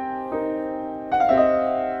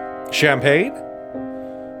 Champagne?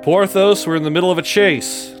 Porthos, we're in the middle of a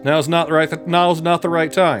chase. Now's not the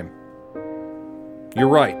right time. You're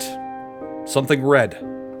right. Something red.